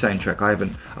particularly huge soundtrack. I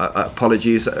haven't,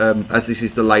 apologies, as this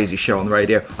is the laziest show on the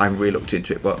radio, I haven't really looked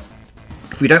into it, but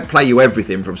if we don't play you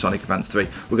everything from Sonic Advance 3,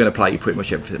 we're going to play you pretty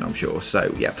much everything, I'm sure.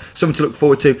 So yeah, something to look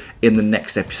forward to in the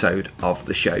next episode of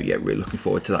the show. Yeah, really looking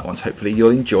forward to that one. So hopefully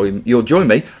you'll join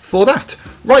me for that.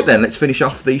 Right then, let's finish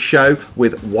off the show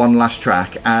with one last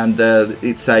track, and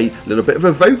it's a little bit of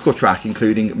a vocal track,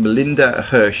 including Melinda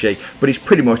Hershey, but it's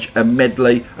pretty much a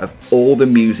medley of all the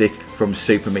music from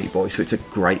Super Meat Boy, so it's a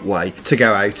great way to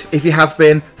go out. If you have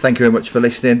been, thank you very much for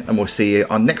listening, and we'll see you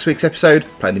on next week's episode,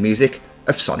 playing the music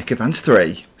of Sonic Advance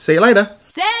 3. See you later.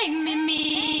 Save me.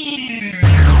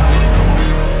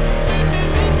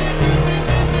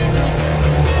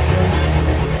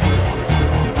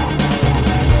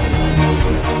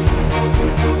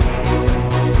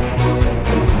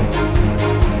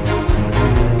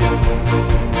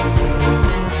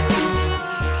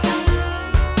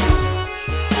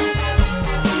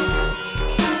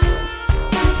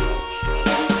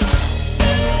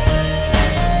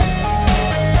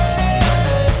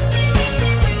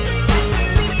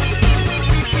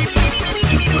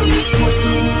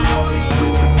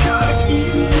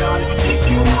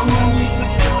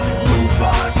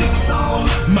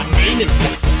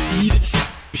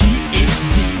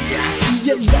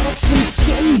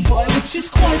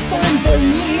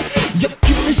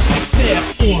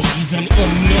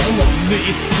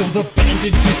 So the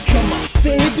bandit just come off,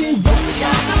 baby, what's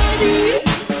your body?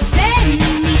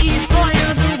 Save me, boy,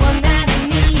 you're the one that I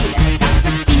need.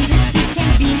 Dr. Fetus, you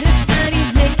can beat us, but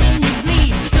he's making you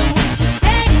bleed. So won't you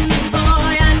save me, boy? I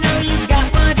know you got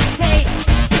what it takes.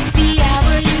 It's the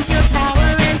hour, use your power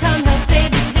and come help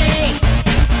save the day.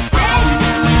 Save me, boy, you're the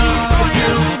one that I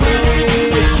need.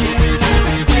 Dr.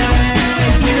 Fetus, you can beat us, but he's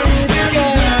making you bleed.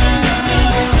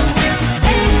 So won't you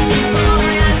save me, boy? I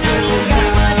know you got what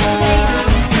it takes.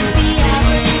 It's the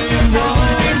hour, use your power and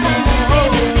come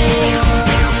help save the day.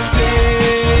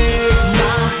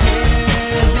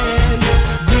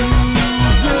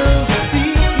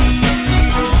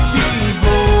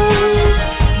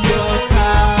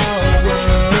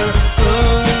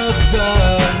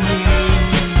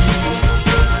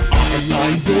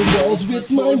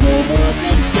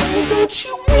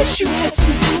 you wish you had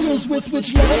some fingers with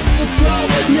which love to cry?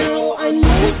 Now I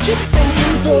know what you're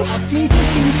thinking, for I feel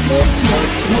disease once more.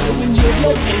 Knowing your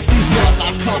blood against these walls,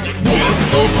 I'm coming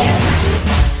with a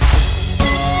heart.